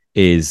Ireland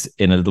is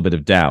in a little bit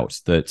of doubt,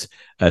 that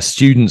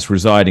students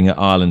residing at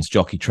Ireland's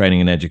Jockey Training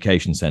and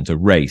Education Centre,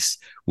 RACE,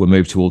 were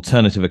moved to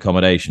alternative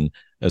accommodation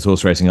as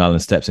Horse Racing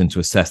Ireland steps in to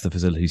assess the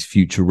facility's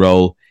future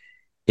role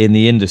in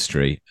the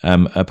industry.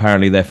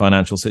 Apparently their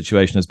financial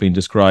situation has been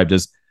described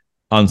as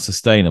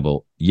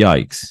unsustainable.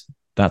 Yikes.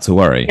 That's a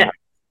worry. Yeah.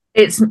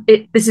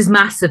 This is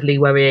massively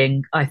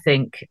worrying, I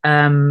think.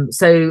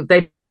 So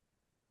they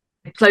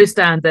closed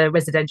down the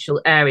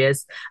residential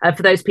areas.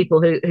 For those people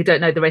who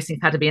don't know, the Racing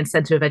Academy and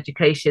Centre of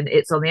Education,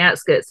 it's on the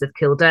outskirts of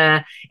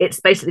Kildare.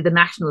 It's basically the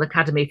national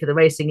academy for the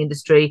racing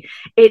industry.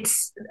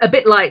 It's a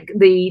bit like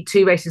the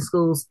two racing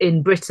schools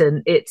in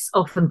Britain. It's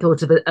often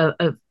thought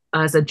of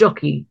as a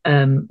jockey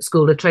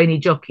school, a trainee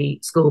jockey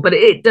school, but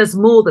it does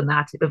more than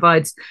that. It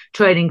provides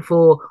training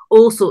for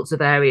all sorts of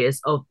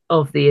areas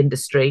of the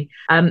industry.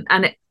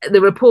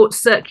 The report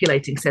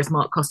circulating, says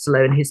Mark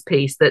Costello in his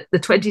piece, that the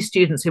 20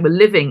 students who were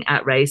living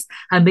at Race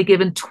had been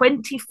given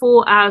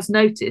 24 hours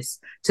notice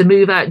to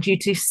move out due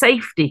to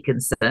safety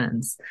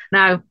concerns.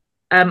 Now,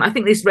 I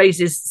think this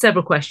raises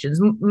several questions.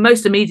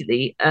 Most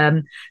immediately,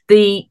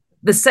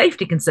 the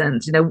safety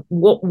concerns,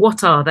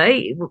 what are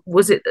they?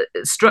 Was it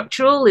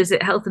structural? Is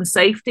it health and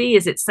safety?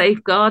 Is it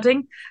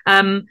safeguarding?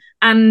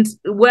 And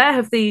where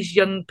have these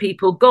young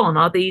people gone?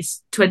 Are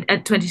these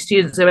 20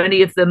 students, are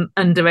any of them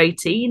under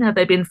 18? Have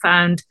they been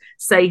found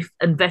safe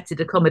and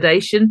vetted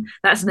accommodation?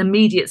 That's an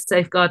immediate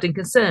safeguarding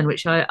concern,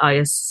 which I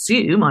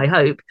assume, I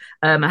hope,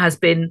 has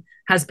been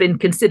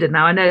considered.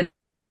 Now, I know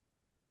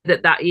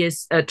that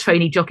year's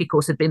trainee jockey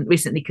course had been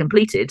recently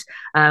completed,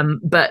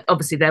 but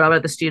obviously there are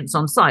other students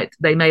on site.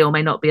 They may or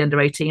may not be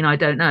under 18, I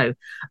don't know.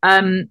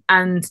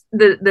 And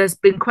there's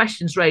been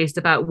questions raised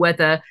about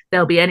whether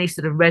there'll be any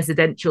sort of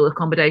residential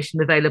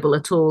accommodation available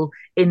at all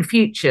in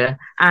future.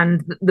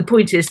 And the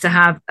point is to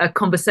have a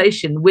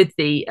conversation with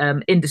the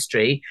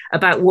industry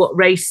about what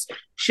Race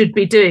should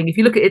be doing. If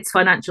you look at its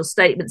financial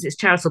statements, its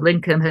charitable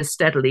income has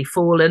steadily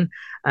fallen.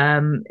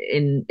 At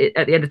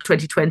the end of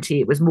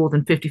 2020, it was more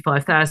than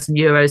 55,000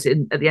 euros.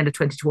 At the end of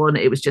 2021,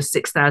 it was just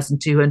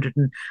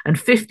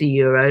 6,250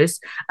 euros.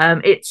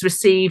 It's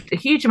received a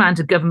huge amount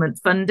of government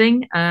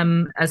funding,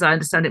 as I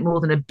understand it, more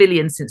than £1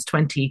 billion since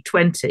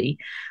 2020.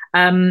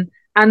 And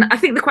I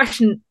think the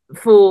question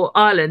for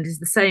Ireland is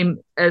the same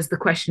as the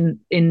question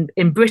in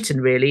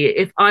Britain, really.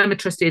 If I'm a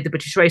trustee of the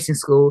British Racing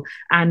School,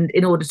 and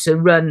in order to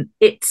run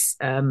its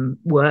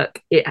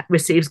work, it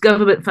receives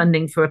government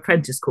funding for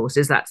apprentice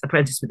courses, that's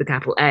apprentice with the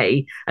capital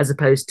A, as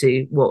opposed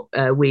to what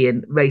we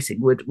in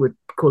racing would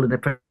call an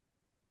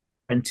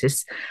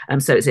apprentice.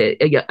 So it's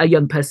a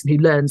young person who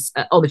learns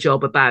on the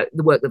job about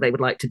the work that they would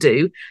like to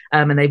do,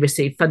 and they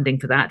receive funding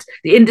for that.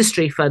 The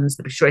industry funds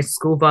the British Racing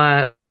School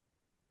via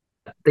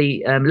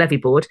the levy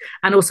board,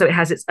 and also it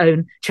has its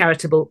own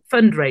charitable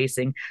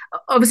fundraising.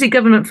 Obviously,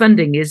 government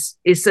funding is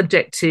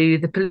subject to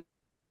the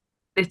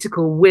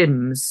political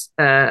whims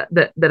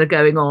that are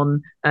going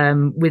on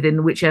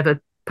within whichever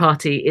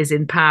party is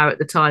in power at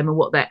the time, and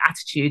what their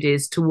attitude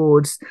is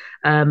towards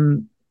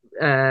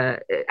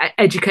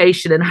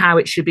education and how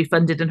it should be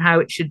funded and how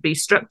it should be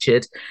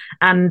structured.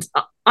 And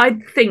I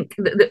think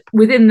that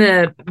within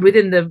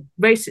the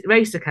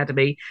race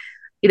academy,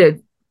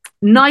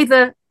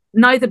 neither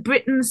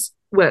Britain's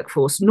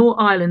workforce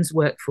nor Ireland's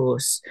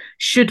workforce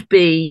should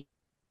be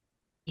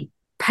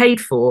paid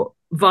for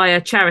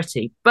via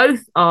charity.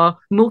 Both are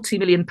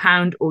multi-million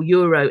pound or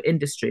euro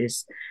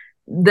industries.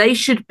 They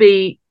should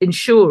be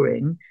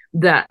ensuring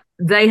that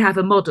they have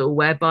a model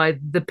whereby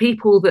the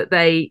people that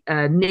they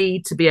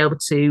need to be able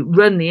to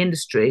run the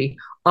industry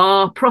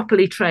are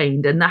properly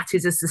trained, and that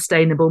is a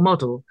sustainable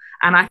model.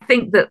 And I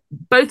think that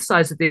both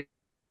sides of the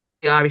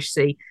Irish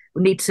Sea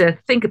need to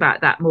think about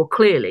that more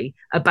clearly,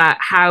 about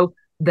how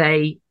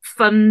they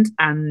fund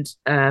and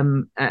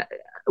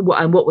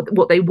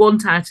what they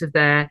want out of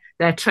their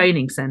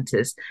training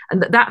centres,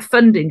 and that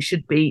funding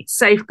should be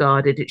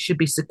safeguarded, it should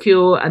be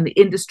secure, and the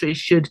industry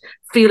should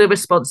feel a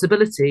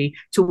responsibility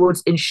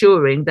towards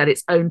ensuring that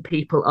its own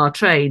people are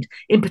trained.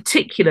 In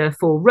particular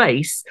for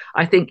race,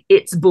 I think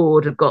its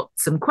board have got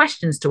some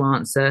questions to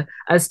answer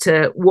as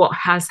to what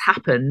has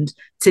happened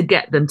to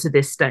get them to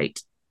this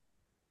state.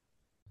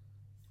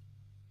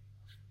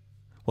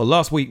 Well,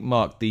 last week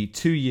marked the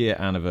 2-year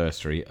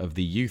anniversary of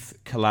the Youth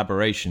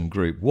Collaboration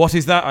Group. What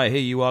is that, I hear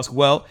you ask?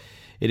 Well,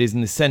 it is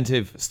an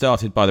incentive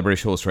started by the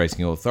British Horse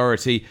Racing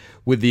Authority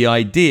with the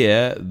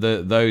idea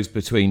that those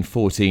between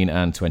 14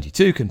 and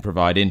 22 can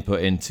provide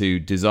input into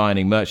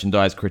designing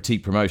merchandise,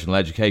 critique, promotional,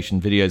 education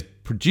videos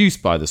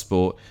produced by the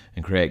sport,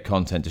 and create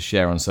content to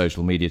share on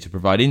social media to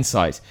provide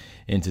insight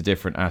into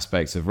different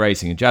aspects of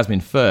racing. And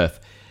Jasmine Firth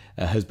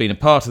has been a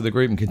part of the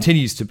group and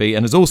continues to be,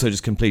 and has also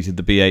just completed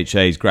the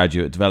BHA's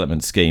graduate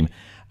development scheme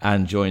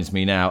and joins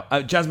me now.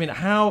 Jasmine,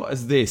 how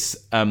has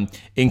this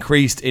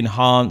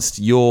enhanced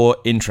your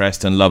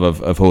interest and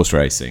love of horse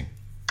racing?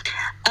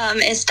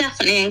 It's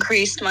definitely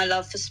increased my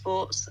love for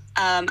sports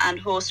and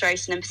horse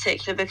racing in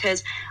particular,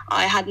 because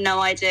I had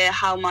no idea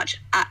how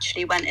much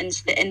actually went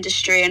into the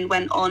industry and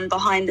went on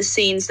behind the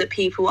scenes that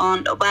people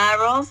aren't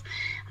aware of.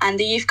 And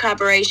the Youth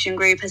Collaboration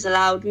Group has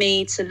allowed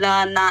me to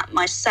learn that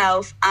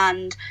myself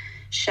and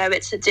show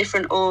it to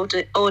different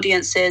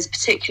audiences,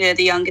 particularly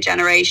the younger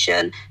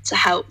generation, to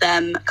help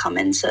them come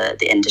into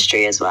the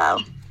industry as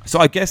well. So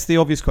I guess the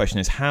obvious question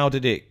is, how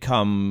did it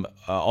come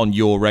on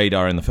your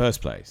radar in the first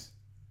place?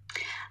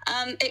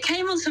 It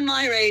came onto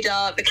my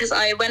radar because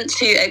I went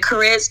to a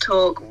careers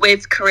talk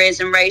with Careers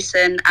in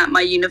Racing at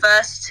my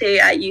university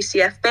at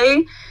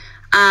UCFB,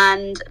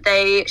 and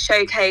they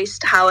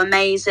showcased how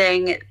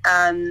amazing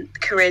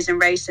Careers in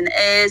Racing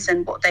is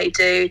and what they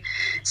do.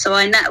 So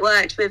I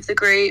networked with the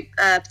group,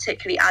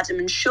 particularly Adam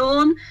and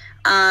Sean,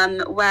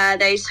 where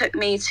they took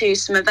me to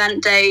some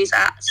event days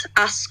at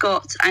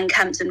Ascot and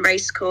Kempton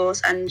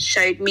Racecourse and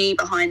showed me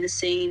behind the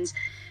scenes.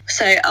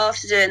 So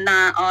after doing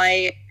that,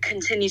 I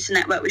continued to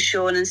network with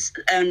Sean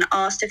and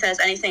asked if there's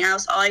anything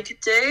else I could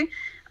do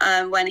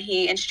when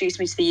he introduced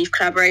me to the Youth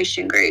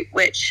Collaboration Group,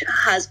 which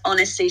has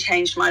honestly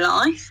changed my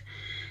life.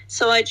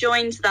 So I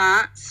joined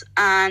that,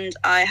 and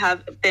I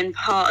have been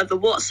part of a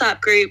WhatsApp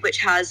group which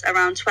has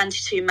around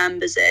 22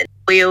 members in.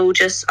 We all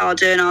just are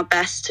doing our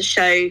best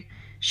to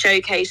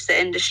showcase the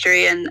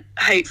industry and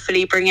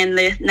hopefully bring in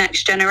the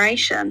next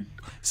generation.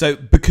 So,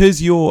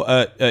 because you're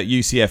at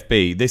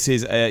UCFB, this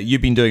is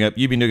you've been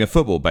doing a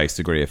football-based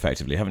degree,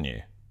 effectively, haven't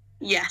you?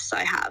 Yes,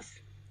 I have.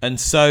 And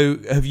so,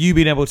 have you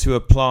been able to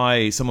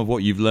apply some of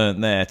what you've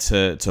learnt there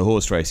to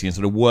horse racing and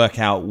sort of work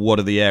out what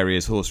are the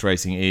areas horse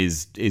racing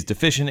is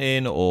deficient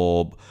in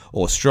or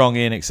strong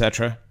in,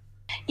 etc.?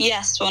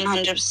 Yes,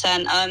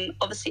 100%.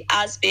 Obviously,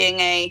 as being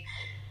a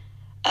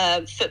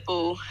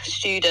football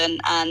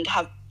student and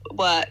have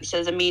worked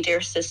as a media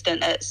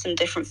assistant at some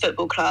different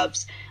football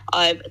clubs,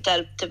 I've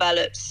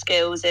developed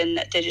skills in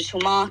digital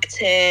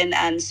marketing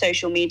and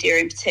social media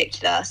in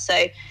particular.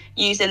 So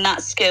using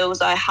that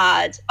skills I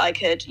had, I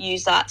could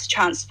use that to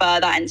transfer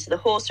that into the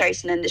horse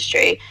racing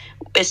industry,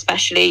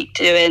 especially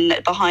doing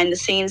behind the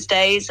scenes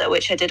days,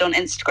 which I did on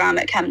Instagram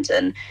at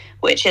Kempton,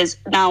 which is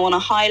now on a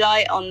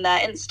highlight on their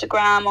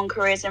Instagram on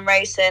Careers in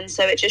Racing.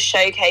 So it just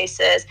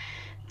showcases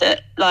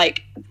that,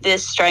 like,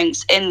 there's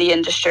strengths in the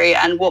industry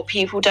and what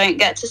people don't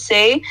get to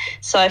see.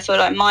 So I feel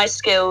like my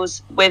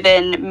skills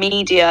within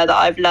media that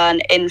I've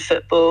learned in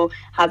football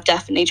have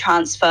definitely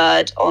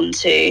transferred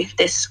onto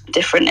this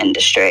different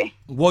industry.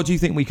 What do you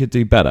think we could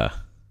do better?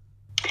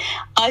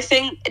 I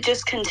think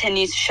just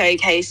continue to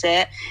showcase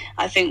it.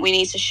 I think we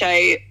need to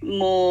show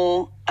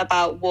more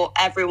about what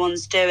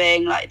everyone's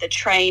doing, like the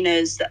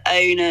trainers, the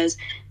owners,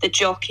 the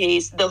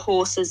jockeys, the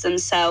horses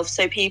themselves,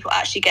 so people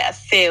actually get a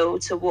feel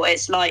to what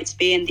it's like to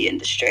be in the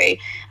industry,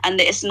 and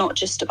that it's not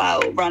just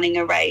about running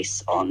a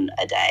race on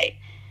a day.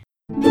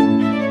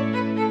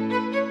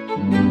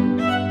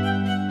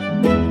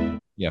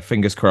 Yeah,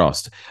 fingers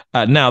crossed.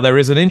 Now, there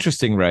is an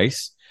interesting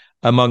race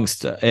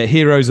amongst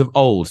heroes of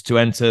old to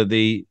enter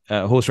the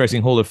Horse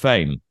Racing Hall of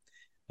Fame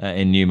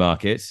in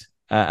Newmarket.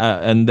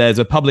 And there's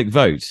a public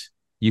vote.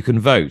 You can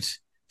vote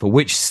for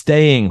which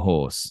staying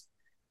horse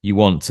you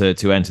want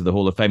to enter the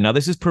Hall of Fame. Now,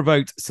 this has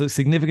provoked a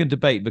significant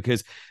debate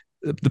because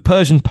the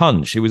Persian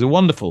Punch, who was a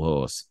wonderful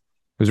horse,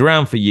 who was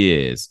around for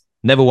years,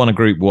 never won a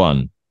Group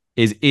 1,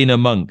 is in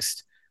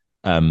amongst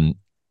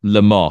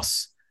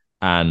Lemos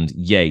and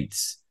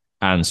Yates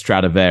and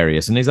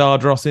Stradivarius. And is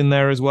Ardros in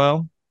there as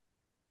well?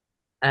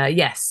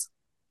 Yes.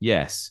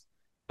 Yes.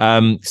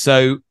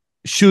 So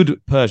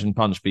should Persian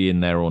Punch be in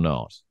there or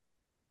not?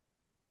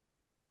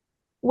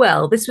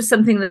 Well, this was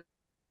something that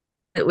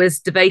was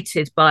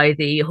debated by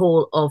the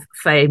Hall of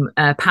Fame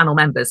panel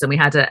members, and we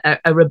had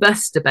a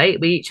robust debate.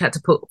 We each had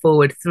to put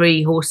forward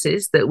 3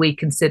 horses that we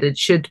considered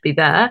should be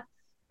there,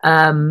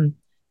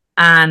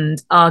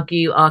 and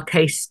argue our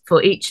case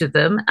for each of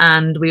them.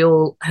 And we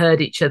all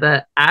heard each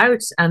other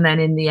out. And then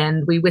in the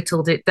end, we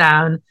whittled it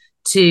down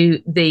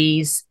to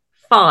these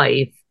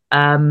 5.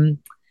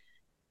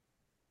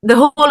 The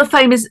Hall of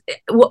Fame is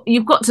what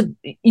you've got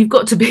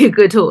to be a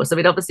good horse. I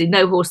mean, obviously,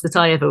 no horse that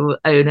I ever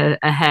own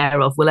a hair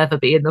of will ever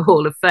be in the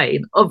Hall of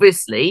Fame.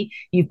 Obviously,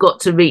 you've got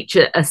to reach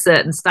a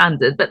certain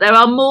standard, but there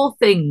are more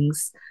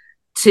things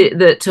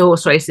to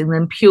horse racing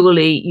than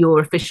purely your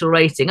official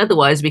rating.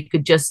 Otherwise, we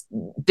could just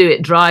do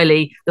it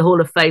dryly, the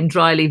Hall of Fame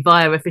dryly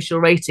via official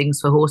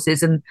ratings for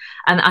horses, and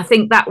I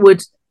think that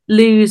would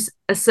lose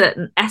a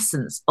certain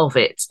essence of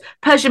it.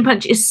 Persian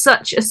Punch is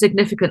such a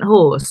significant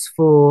horse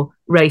for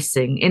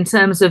racing in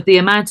terms of the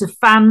amount of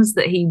fans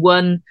that he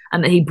won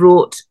and that he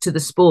brought to the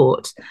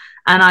sport.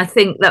 And I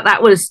think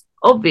that was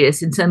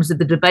obvious in terms of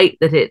the debate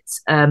that it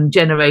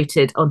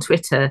generated on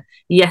Twitter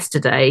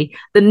yesterday.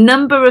 The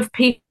number of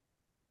people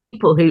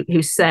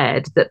who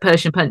said that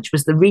Persian Punch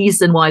was the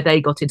reason why they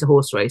got into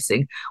horse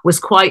racing was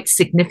quite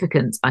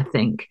significant, I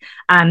think.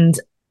 And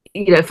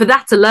for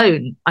that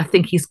alone, I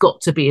think he's got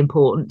to be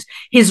important.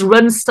 His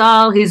run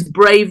style, his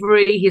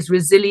bravery, his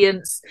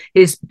resilience,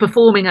 his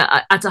performing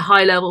at a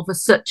high level for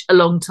such a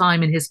long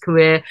time in his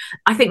career,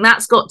 I think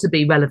that's got to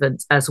be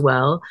relevant as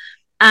well.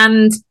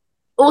 And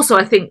also,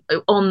 I think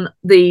on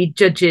the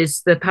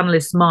judges, the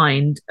panelists'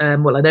 mind,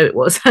 well, I know it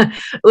was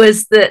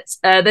that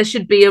there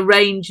should be a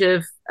range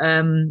of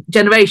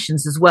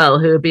generations as well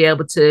who will be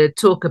able to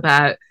talk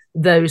about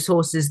those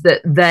horses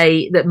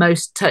that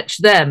most touch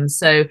them.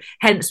 So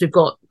hence we've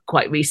got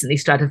quite recently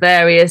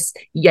Stradivarius,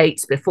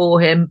 Yates before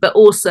him, but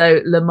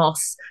also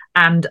Lemos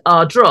and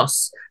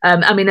Ardros.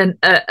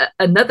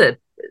 Another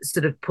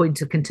sort of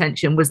point of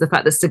contention was the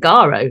fact that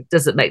Sagaro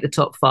doesn't make the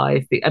top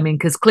 5. I mean,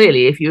 because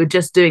clearly if you were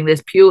just doing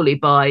this purely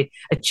by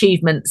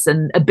achievements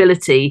and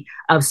ability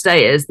of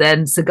stayers,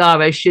 then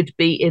Sagaro should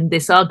be in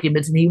this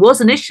argument. And he was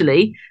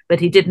initially,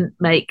 but he didn't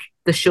make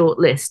the short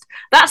list.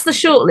 That's the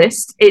short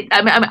list.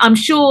 I'm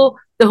sure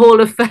the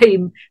Hall of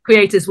Fame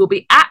creators will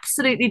be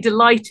absolutely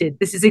delighted.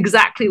 This is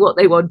exactly what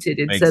they wanted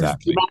in terms of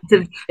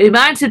the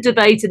amount of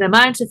debate and the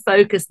amount of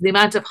focus, the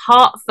amount of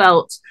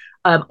heartfelt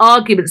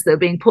arguments that are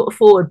being put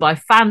forward by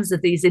fans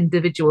of these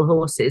individual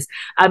horses.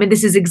 I mean,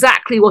 this is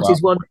exactly what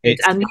is wanted,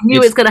 and we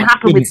knew it's going to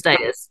happen with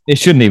stayers. It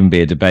shouldn't even be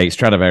a debate.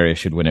 Stradivarius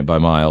should win it by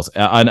miles.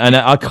 And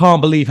I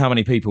can't believe how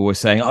many people were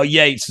saying, oh,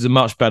 Yates is a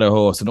much better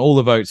horse, and all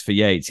the votes for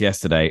Yates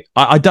yesterday.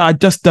 I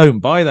just don't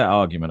buy that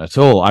argument at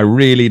all. I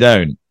really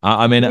don't.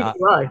 I mean,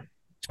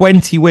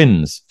 20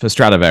 wins for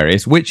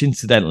Stradivarius, which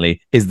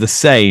incidentally is the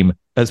same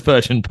as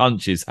Persian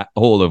Punch's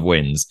haul of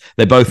wins.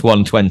 They both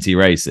won 20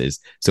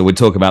 races. So we'll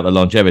talk about the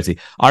longevity.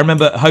 I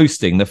remember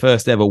hosting the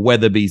first ever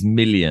Weatherby's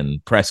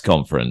Million press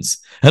conference,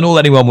 and all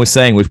anyone was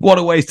saying was, what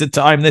a waste of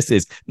time this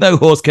is. No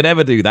horse could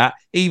ever do that.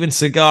 Even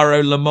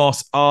Sagaro,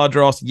 Lemos,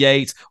 Ardros,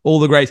 Yates, all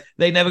the greats,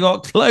 they never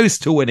got close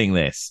to winning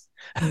this.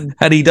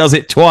 And he does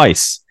it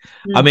twice.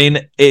 I mean,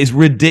 it is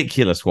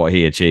ridiculous what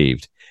he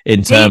achieved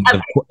in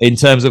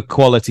terms of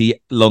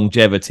quality,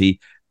 longevity,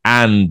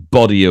 and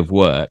body of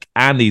work,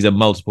 and he's a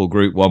multiple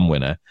Group 1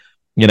 winner.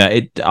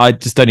 I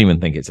just don't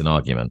even think it's an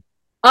argument.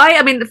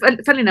 I mean,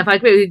 funnily enough, I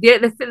agree with you.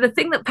 The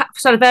thing that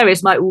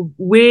Stradivarius might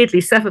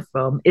weirdly suffer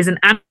from is an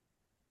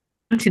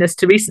antiness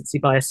to recency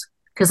bias.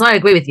 Because I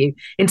agree with you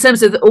in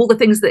terms of all the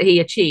things that he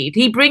achieved.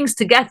 He brings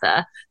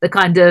together the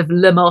kind of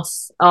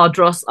Lemos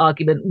Ardros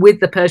argument with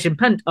the Persian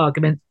Punch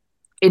argument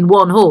in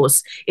one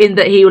horse, in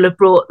that he will have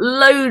brought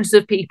loads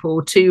of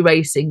people to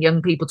racing,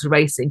 young people to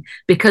racing,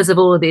 because of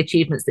all of the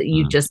achievements that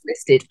you've just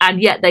listed.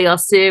 And yet they are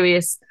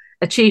serious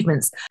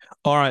achievements.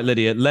 All right,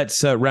 Lydia,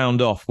 let's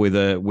round off with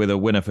a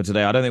winner for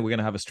today. I don't think we're going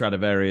to have a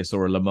Stradivarius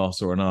or a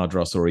Lemos or an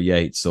Ardros or a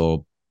Yates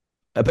or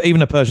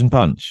even a Persian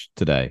Punch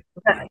today.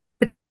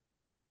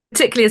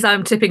 Particularly as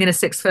I'm tipping in a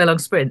 6 furlong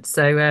sprint.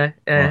 So,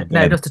 no,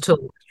 not at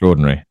all.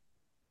 Extraordinary.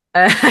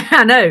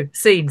 I know,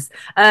 scenes.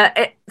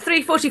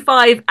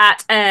 3:45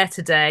 at Ayr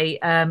today,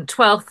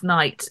 12th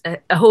night.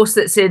 A horse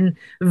that's in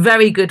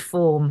very good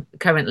form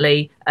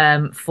currently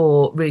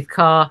for Ruth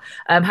Carr.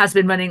 Has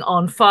been running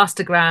on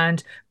faster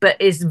ground, but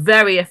is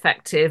very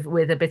effective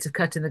with a bit of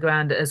cut in the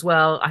ground as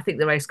well. I think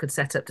the race could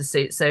set up to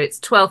suit. So it's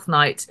 12th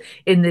night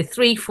in the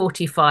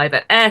 3:45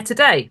 at Ayr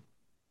today.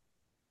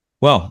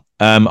 Well,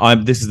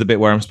 this is the bit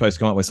where I'm supposed to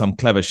come up with some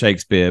clever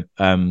Shakespeare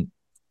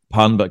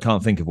pun, but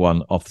can't think of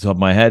one off the top of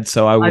my head.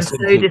 So I'm so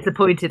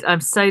disappointed.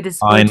 I'm so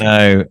disappointed.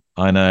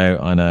 I know.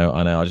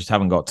 I just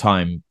haven't got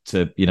time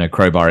to,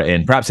 crowbar it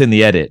in. Perhaps in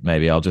the edit,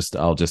 maybe I'll just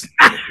do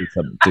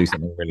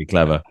something really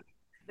clever.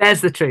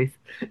 There's the truth.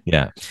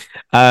 Yeah.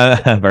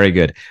 Very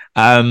good.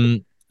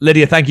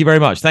 Lydia, thank you very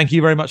much. Thank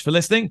you very much for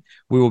listening.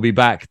 We will be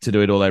back to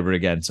do it all over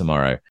again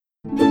tomorrow.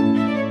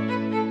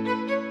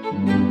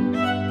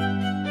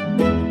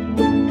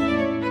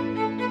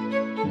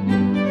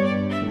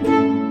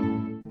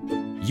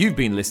 You've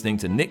been listening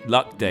to Nick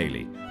Luck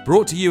Daily,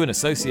 brought to you in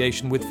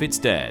association with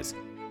FitzDares,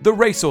 the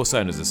Racehorse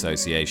Owners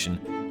Association,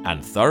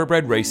 and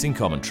Thoroughbred Racing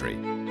Commentary.